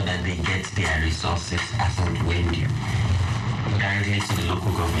ensure that they get their resources as and when due, directly to the local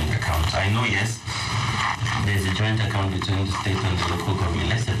government accounts. I know, yes, there's a joint account between the state and the local government.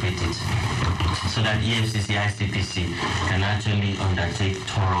 Let's separate it so that EFCC, ICPC can actually undertake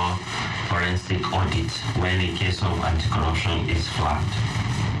thorough forensic audit when a case of anti-corruption is flagged.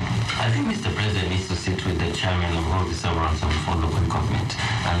 I think Mr. President needs to sit with the chairman of all the sovereigns of the local government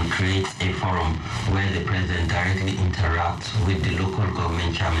and create a forum where the president directly interacts with the local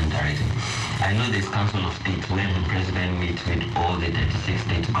government chairman directly. I know there's Council of State where the president meets with all the 36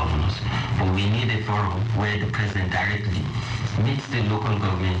 state governors, but we need a forum where the president directly meets the local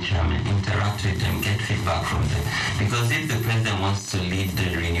government chairman, interact with them, get feedback from them. Because if the president wants to lead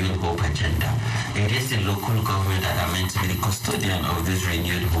the renewed hope agenda, it is the local government that are meant to be the custodian of this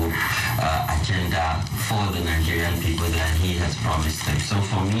renewed hope agenda for the Nigerian people that he has promised them. So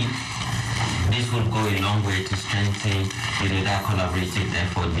for me, this would go a long way to strengthen that collaborative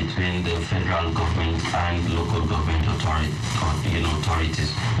effort between the federal government and local government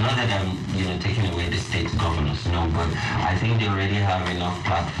authorities. Not that I'm taking away the state governors, no, but I think they already have enough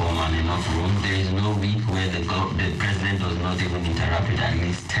platform and enough room. There is no week where the president does not even interact with at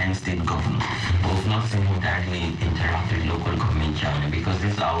least 10 state governors. But we've not seen him directly interact with local government chairman, because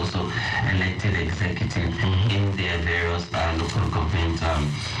these are also elected executives in their various local government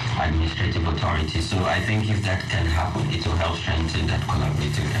administrative authorities. So I think if that can happen, it will help strengthen that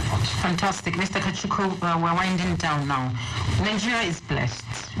collaborative effort. Fantastic. Mr. Kachukwu, we're winding down now. Nigeria is blessed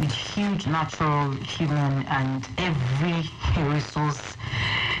with huge natural, human, and every resource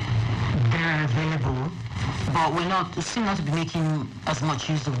very available. But we seem not to be making as much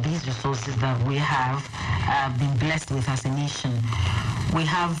use of these resources that we have been blessed with as a nation. We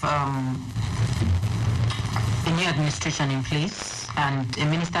have a new administration in place, and a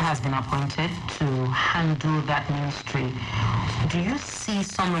minister has been appointed to handle that ministry. Do you see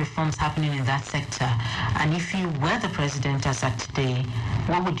some reforms happening in that sector? And if you were the president as at today,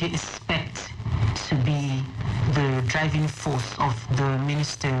 what would you expect to be the driving force of the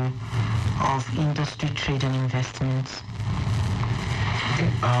Minister of Industry, Trade and Investments?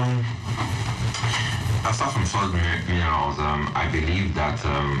 Aside from solid minerals, I believe that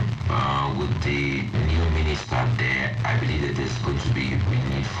with the new minister there, I believe that there's going to be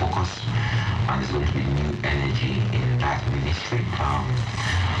renewed focus and there's going to be new energy in that ministry.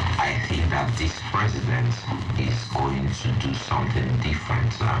 I think that this president is going to do something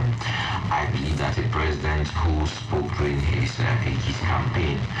different. I believe that a president who spoke during his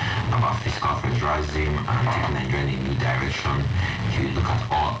campaign about fiscal federalism and taking Nigeria in a new direction, he will look at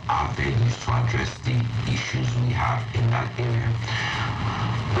all avenues to address the issues we have in that area.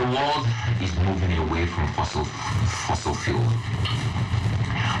 The world is moving away from fossil fuel.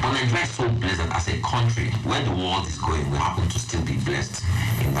 But Nigeria is so blessed that as a country, where the world is going, we happen to still be blessed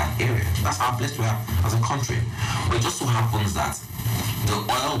in that area. That's how blessed we are as a country. But it just so happens that the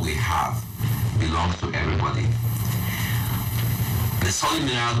oil we have belongs to everybody. The solid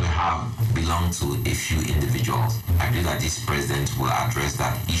minerals we have belong to a few individuals. I believe that this president will address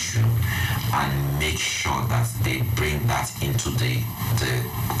that issue and make sure that they bring that into the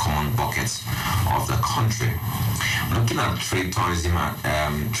common buckets of the country. Looking at trade, tourism,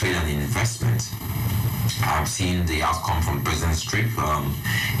 trade and investment, I've seen the outcome from President's trip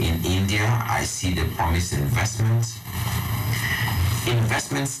in India. I see the promised investment.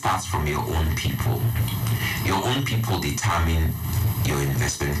 Investment starts from your own people. Your own people determine your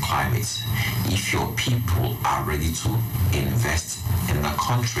investment climate. If your people are ready to invest in the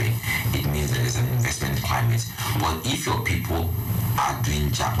country, it means there is an investment climate. But if your people are doing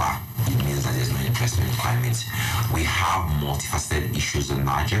japa, it means that there's no investment climate. We have multifaceted issues in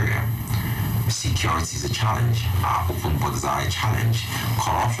Nigeria. security is a challenge. Our open borders are a challenge.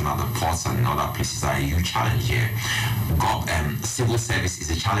 Corruption at the ports and other places are a huge challenge here. Civil service is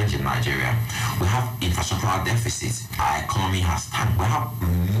a challenge in Nigeria. We have infrastructural deficits. Our economy has tanked. We have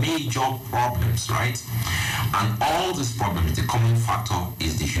major problems, right? And all these problems, the common factor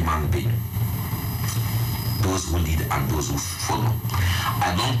is the human being. Those who lead and those who follow.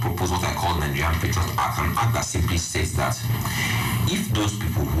 I don't propose what I call Nigerian Patriot Act, an act that simply states that if those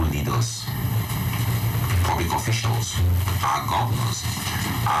people who lead us, public officials, our governors,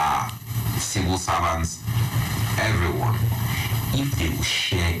 our civil servants, everyone, if they will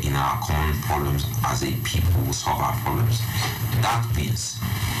share in our common problems as a people who solve our problems, that means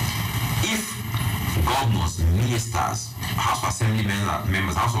if governors, ministers, House of Assembly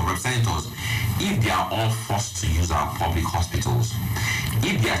members, House of Representatives, if they are all forced to use our public hospitals,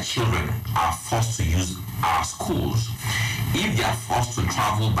 if their children are forced to use our schools, if they are forced to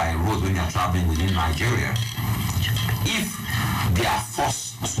travel by road when they are traveling within Nigeria, if they are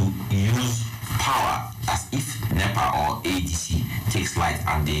forced to use power as if NEPA or ADC takes light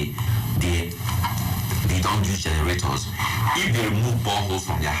and they don't use generators, if they remove boreholes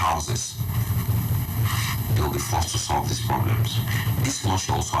from their houses, they will be forced to solve these problems. This law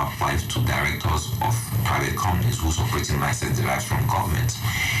should also apply to directors of private companies whose operating license derives from government.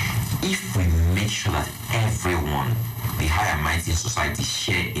 If we make sure that everyone, the high and mighty in society,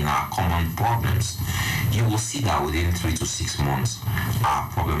 share in our common problems, you will see that within 3 to 6 months, our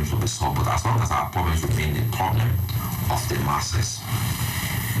problems will be solved. But as long as our problems remain the problem of the masses,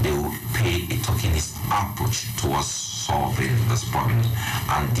 they will pay a tokenist approach towards solving this problem.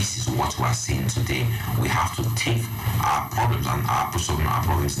 And this is what we are seeing today. We have to take our problems and solving our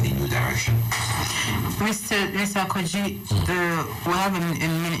problems in a new direction. Mr. Akoji, we have a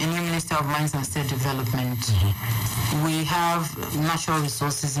new Minister of Mines and State Development. We have natural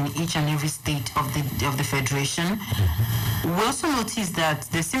resources in each and every state of the Federation. We also noticed that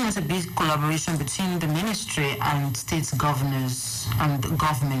there seems to be collaboration between the ministry and state governors and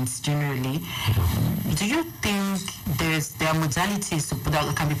governments generally. Do you think there are modalities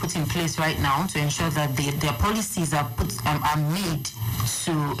that can be put in place right now to ensure that their policies are made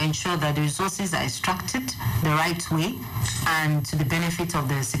to ensure that the resources are extracted the right way and to the benefit of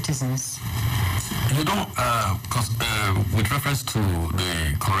the citizens? You know, because with reference to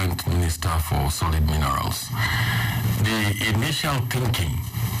the current Minister for Solid Minerals, the initial thinking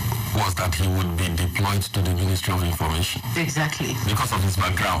was that he would be deployed to the Ministry of Information. Exactly. Because of his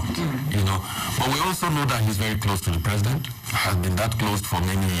background, you know. But we also know that he's very close to the president, has been that close for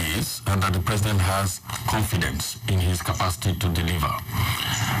many years, and that the president has confidence in his capacity to deliver.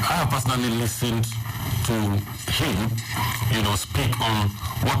 I have personally listened to him, you know, speak on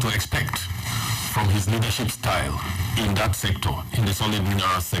what to expect from his leadership style in that sector, in the solid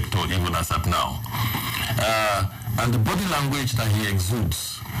mineral sector, even as at now. And the body language that he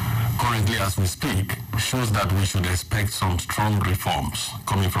exudes currently as we speak shows that we should expect some strong reforms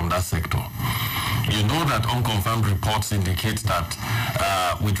coming from that sector. You know that unconfirmed reports indicate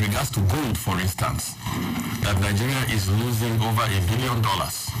that with regards to gold, for instance, that Nigeria is losing over $1 billion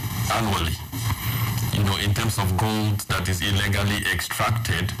annually, you know, in terms of gold that is illegally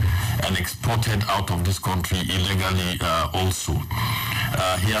extracted and exported out of this country illegally also.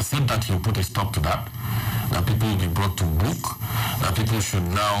 He has said that he'll put a stop to that people will be brought to book, that people should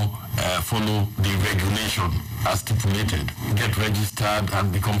now follow the regulation as stipulated, get registered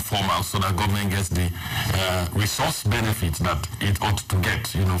and become formal so that government gets the resource benefits that it ought to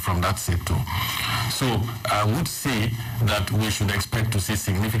get, you know, from that sector. So I would say that we should expect to see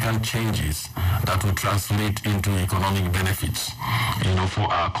significant changes that will translate into economic benefits, you know, for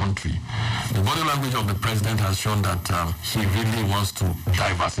our country. The body language of the president has shown that he really wants to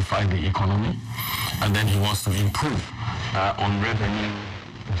diversify the economy, and then he wants to improve on revenue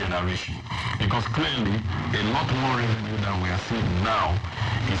generation, because clearly a lot more revenue than we are seeing now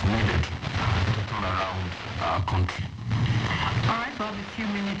is needed to turn around our country. All right, we have a few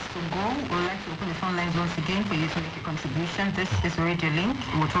minutes to go. We'd like to open the phone lines once again for you to make a contribution. This is Radio Link.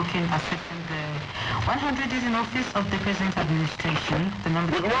 We're talking assessing the 100 days in office of the present administration. The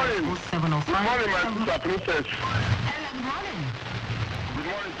number is 0705. Good morning, my sister Princess. Hello, good morning. Good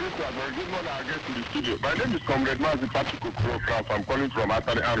morning, Princess. Very good morning, I guess, in the studio. My name is Comrade Kachukwu. I'm calling from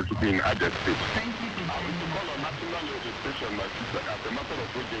Atari Arutupi in Ajet State. Thank you for joining me. I want to call on national legislation, my sister, as a matter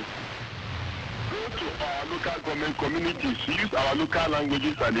of urgency. Go to our local government communities, use our local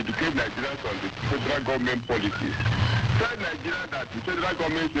languages and educate Nigerians on the federal government policies. tell Nigeria that the federal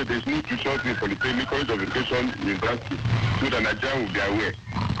government said there's no tuition fee for the College of Education University, so that Nigeria will be aware.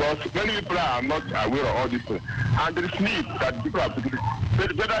 Because many people are not aware of all this thing. And there is need that people are putting. So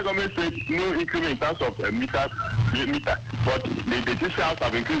the federal government said no increment in terms of meter, but the district house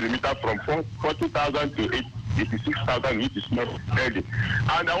have increased the meter from 40,000 to 86,000, which is not healthy.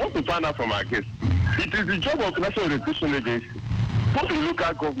 And I want to find out from our guests, it is the job of National Orientation Agency. Go to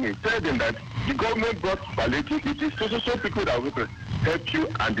local government, tell them that the government brought palliative. It is so people that will help you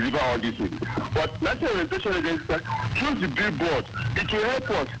and deliver all these things. But National Orientation Agency, choose the billboard. It will help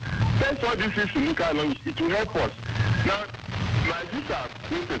us. Test all these things in local language. It will help us. Now, my sister,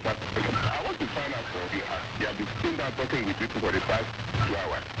 I want to find out from you. You have been sitting down talking with people for the past 2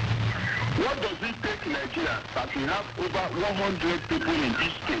 hours. What does it take in Nigeria that we have over 100 people in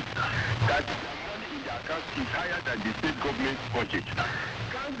each state that their money in their account is higher than the state government's budget?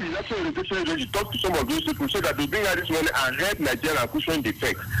 Can't the National Orientation Agency talk to some of those people so that they bring out this money and help Nigeria and cushion the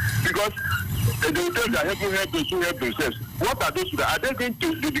effect? Because they will tell that help those who help themselves. What are those people? Are they going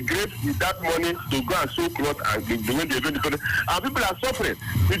to degrade with that money to go and sew clothes and the way they're going to do it? And people are suffering.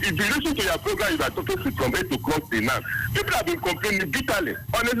 If you listen to your program, you are talking from 8 o'clock till now. People have been complaining bitterly.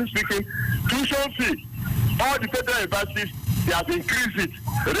 Honestly speaking, tuition fee, all the federal universities, they have increased it.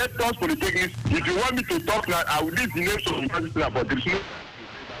 Rectors, polytechnics. If you want me to talk now, I will leave the names of universities now, but there is no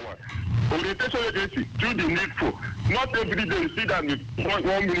Orientation Agency, do the needful. Not every day you see that with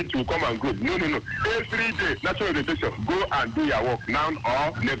 1 minute to come and go. No. Every day, National Orientation, go and do your work now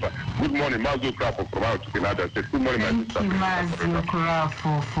or never. Good morning, Mazu Krafo from out to another. Good morning, Thank you, Mazu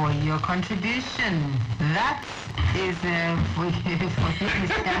Krafo, for your contribution. That is for you,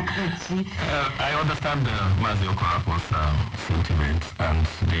 Mr. Akoji. I understand Mazu Krafo's sentiment and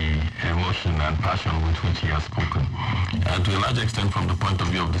the emotion and passion with which he has spoken. To a large extent, from the point of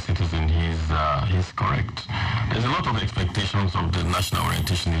view of the citizen, he's correct. There's a lot of expectations of the National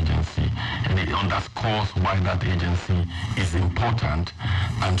Orientation Agency, and it underscores why that agency is important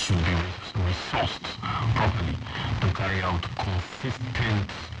and should be resourced properly to carry out consistent,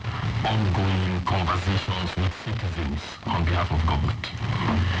 ongoing conversations with citizens on behalf of government.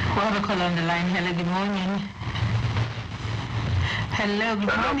 We have a call on the line. Hello, good morning. Hello,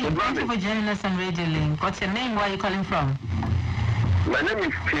 good morning. Thank you for joining us on Radio Link. What's your name? Where are you calling from? My name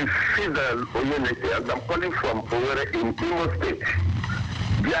is Chief Fidel Oyeneke, and I'm calling from Owerri in Imo State.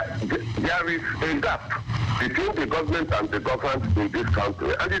 There is a gap between the government and the government in this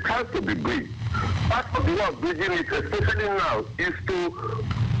country, and it has to be bridged. Part of the work bridging it, especially now, is to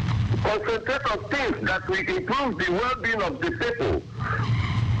concentrate on things that will improve the well-being of the people.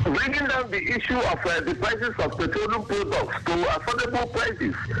 Bringing down the issue of the prices of petroleum products to affordable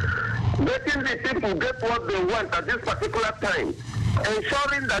prices, letting the people get what they want at this particular time,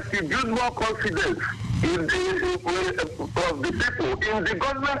 ensuring that you build more confidence in of the people, in the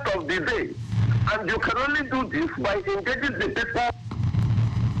government of the day. And you can only do this by engaging the people.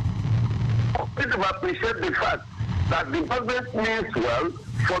 People appreciate the fact that the government means well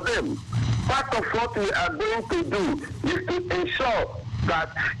for them. Part of what we are going to do is to ensure that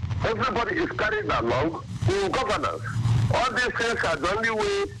everybody is carried along in governance. All these things are the only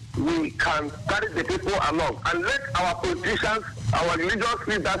way we can carry the people along. And let our politicians, our religious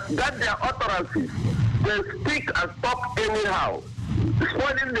leaders, guard their utterances. They speak and talk anyhow,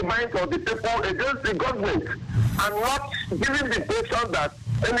 spoiling the minds of the people against the government, and not giving the impression that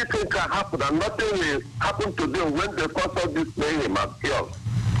anything can happen and nothing will happen to them when they cause all this mayhem and chaos.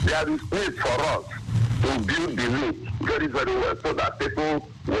 There is need for us to build the link very, very well so that people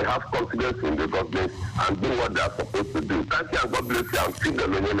will have confidence in the government and do what they are supposed to do. Thank you, and God bless you, and see the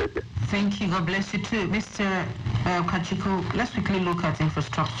Loyalete. Thank you. God bless you too. Mr. Kachukwu, let's quickly look at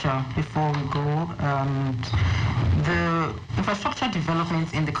infrastructure before we go. The infrastructure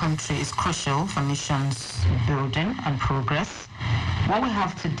development in the country is crucial for nations building and progress. What we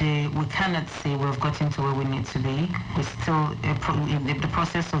have today, we cannot say we've gotten to where we need to be. We're still, the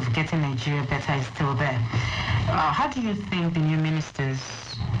process of getting Nigeria better is still there. How do you think the new ministers,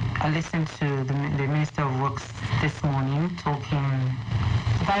 I listened to the Minister of Works this morning talking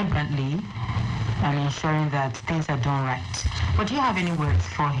vibrantly and ensuring that things are done right. But do you have any words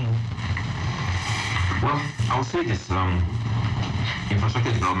for him? Well, I'll say this.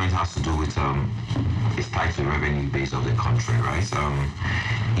 Infrastructure development has to do with, it's tied to the revenue base of the country, right?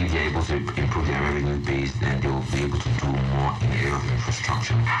 If they're able to improve their revenue base, then they'll be able to do more in the area of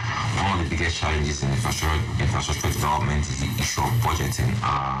infrastructure. One of the biggest challenges in infrastructure development is the issue of budgeting.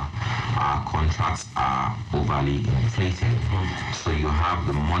 Our contracts are overly inflated. So you have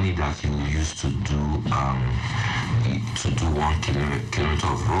the money that you use to do to do 1 kilometer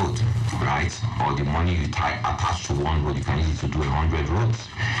of road, right? Or the money you attach to one road, you can use it to do 100 roads.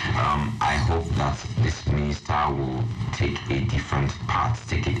 I hope that this minister will take a different path,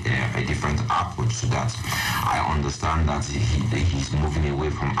 take a different approach to that. I understand that he's moving away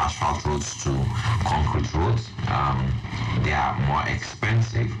from asphalt roads to concrete roads. They are more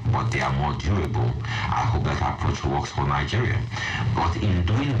expensive, but they are more durable. I hope that approach works for Nigeria. But in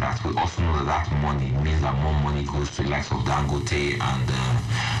doing that, we also know that money means that more money goes to the likes of Dangote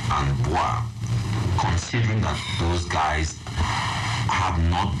and Boa. Considering that those guys have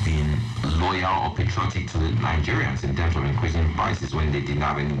not been loyal or patriotic to the Nigerians in terms of increasing prices when they didn't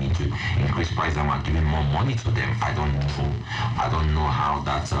have any need to increase prices and were giving more money to them. I don't know how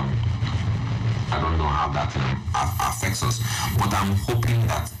that affects us. But I'm hoping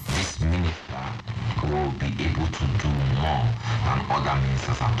that this minister will be able to do more than other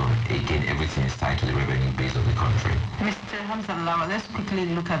ministers have done. Again, everything is tied to the revenue base of the country. Mr. Hamzat, let's quickly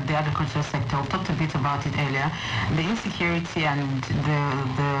look at the agricultural sector. We talked a bit about it earlier. The insecurity and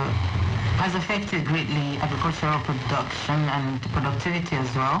the has affected greatly agricultural production and productivity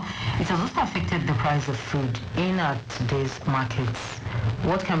as well. It has also affected the price of food in our today's markets.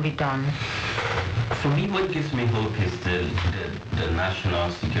 What can be done? For me, what gives me hope is the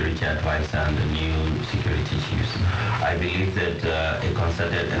National Security Advisor and the new security chiefs. I believe that a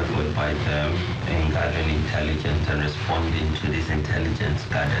concerted effort by them in gathering intelligence and responding to this intelligence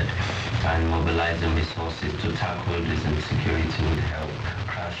gathered and mobilizing resources to tackle this insecurity would help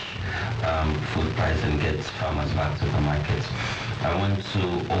crash food price and get farmers back to the markets. I want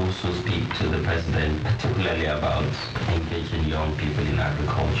to also speak to the president particularly about engaging young people in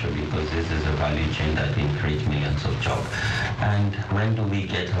agriculture, because this is a value chain that will create millions of jobs. And when do we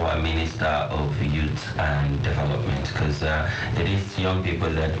get our Minister of Youth and Development? Because it is young people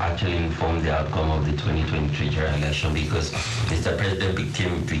that actually inform the outcome of the 2023 general election, because Mr. President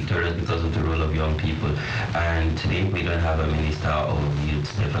became victorious because of the role of young people. And today we don't have a Minister of Youth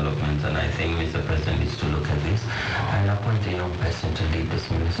Development, and I think Mr. President needs to look at this and appoint a young person to lead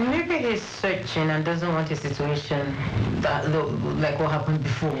this ministry. Maybe he's searching and doesn't want a situation that like what happened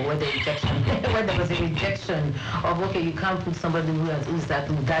before, where the rejection, where there was a rejection of, okay, you can't put somebody who's that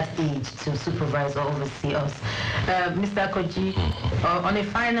age to supervise or oversee us. Mr. Akoji, on a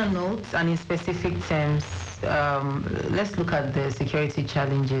final note and in specific terms, let's look at the security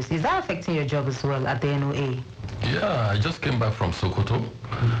challenges. Is that affecting your job as well at the NOA? Yeah, I just came back from Sokoto,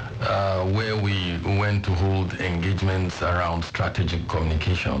 where we went to hold engagements around strategic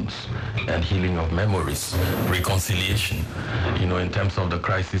communications and healing of memories, reconciliation, in terms of the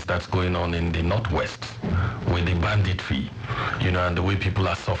crisis that's going on in the Northwest with the banditry, and the way people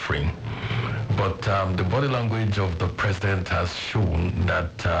are suffering. But the body language of the president has shown that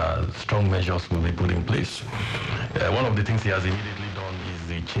strong measures will be put in place. One of the things he has immediately done is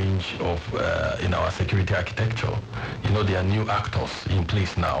the change of in our security architecture. There are new actors in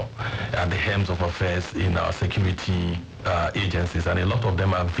place now at the helms of affairs in our security agencies, and a lot of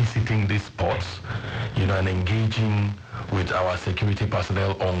them are visiting these spots, and engaging with our security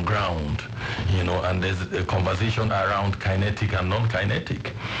personnel on ground, and there's a conversation around kinetic and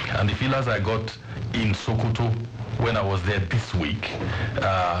non-kinetic. And the feelers I got in Sokoto when I was there this week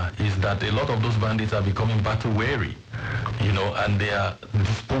is that a lot of those bandits are becoming battle weary, and they are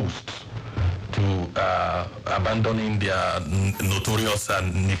disposed to abandoning their notorious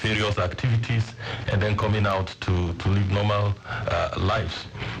and nefarious activities and then coming out to live normal lives.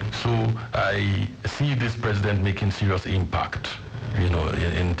 So I see this president making serious impact,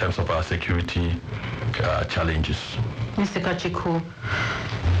 in terms of our security challenges. Mr. Kachukwu,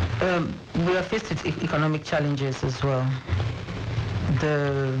 we are faced with economic challenges as well.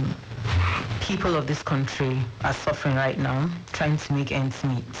 The people of this country are suffering right now, trying to make ends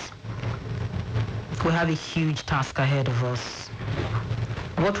meet. We have a huge task ahead of us.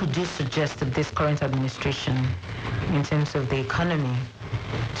 What would you suggest to this current administration in terms of the economy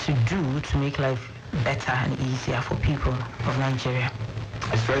to do to make life better and easier for people of Nigeria?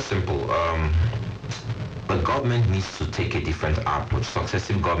 It's very simple. The government needs to take a different approach.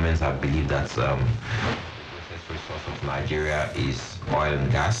 Successive governments have believed that the greatest resource of Nigeria is oil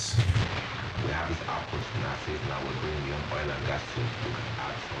and gas. We have this approach in our state now. We're going beyond oil and gas to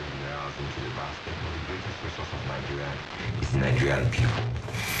add some minerals into the basket. But the greatest resource of Nigeria is the Nigerian people.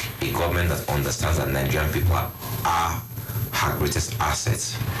 A government that understands that Nigerian people are her greatest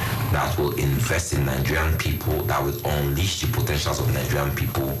assets, that will invest in Nigerian people, that will unleash the potentials of Nigerian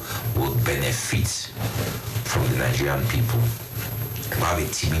people, will benefit from the Nigerian people. We have a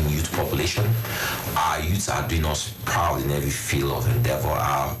teeming youth population. Our youths are doing us proud in every field of endeavor.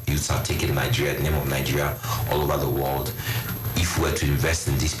 Our youths are taking Nigeria, the name of Nigeria, all over the world. If we were to invest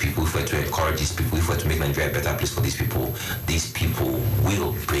in these people, if we were to encourage these people, if we were to make Nigeria a better place for these people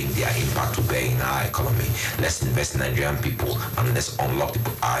will bring their impact to bear in our economy. Let's invest in Nigerian people and let's unlock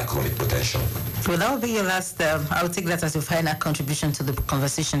our economic potential. Well, that will be your last. I will take that as your final contribution to the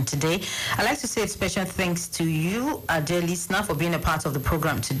conversation today. I'd like to say a special thanks to you, our dear listener, for being a part of the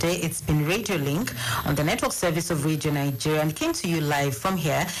program today. It's been Radio Link on the network service of Radio Nigeria, and it came to you live from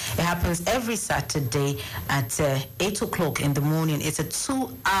here. It happens every Saturday at 8 o'clock in the morning. It's a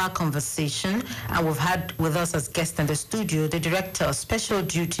 2-hour conversation, and we've had with us as guest in the studio the Director of Special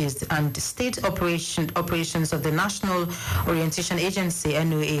Duties and State Operations of the National Orientation Agency,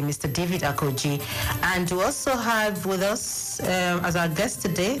 NOA, Mr. David Akoji. And we also have with us as our guest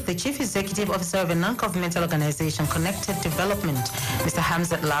today the Chief Executive Officer of a non-governmental organization, Connected Development, Mr.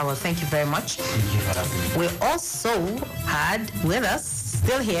 Hamzat Lawal. Thank you very much. Thank you for having me. We also had with us,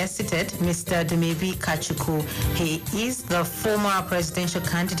 still here seated, Mr. Dumebi Kachukwu. He is the former presidential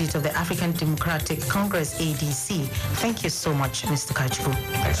candidate of the African Democratic Congress, ADC. Thank you so much, Mr. Kachukwu.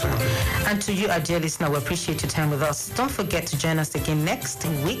 Thanks for having me. And to you, our dear listener, we appreciate your time with us. Don't forget to join us again next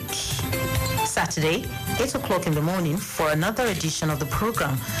week, Saturday, 8 o'clock in the morning, for another edition of the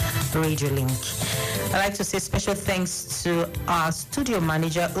program, Radio Link. I'd like to say special thanks to our studio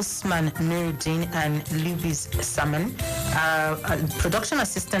manager, Usman Nuruddin and Lubis Saman. Our production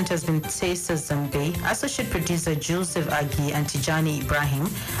assistant has been Tesa Zambe. Associate producer, Joseph Agi and Tijani Ibrahim.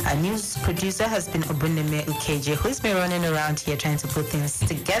 Our news producer has been Obuneme Ukeje, who's been running around here trying to put things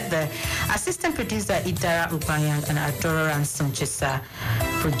together. Assistant producer, Idara Ubayang and Adora Ransom Chisa.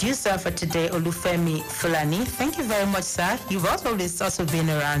 Producer for today, Olufemi Fulani. Thank you very much, sir. You've also been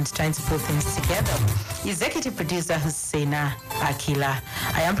around trying to put things together. Executive producer, Husseina Akila.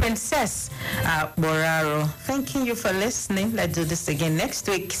 I am Princess Boraro. Thanking you for listening. Let's do this again next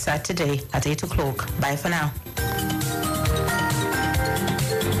week, Saturday at 8 o'clock. Bye for now.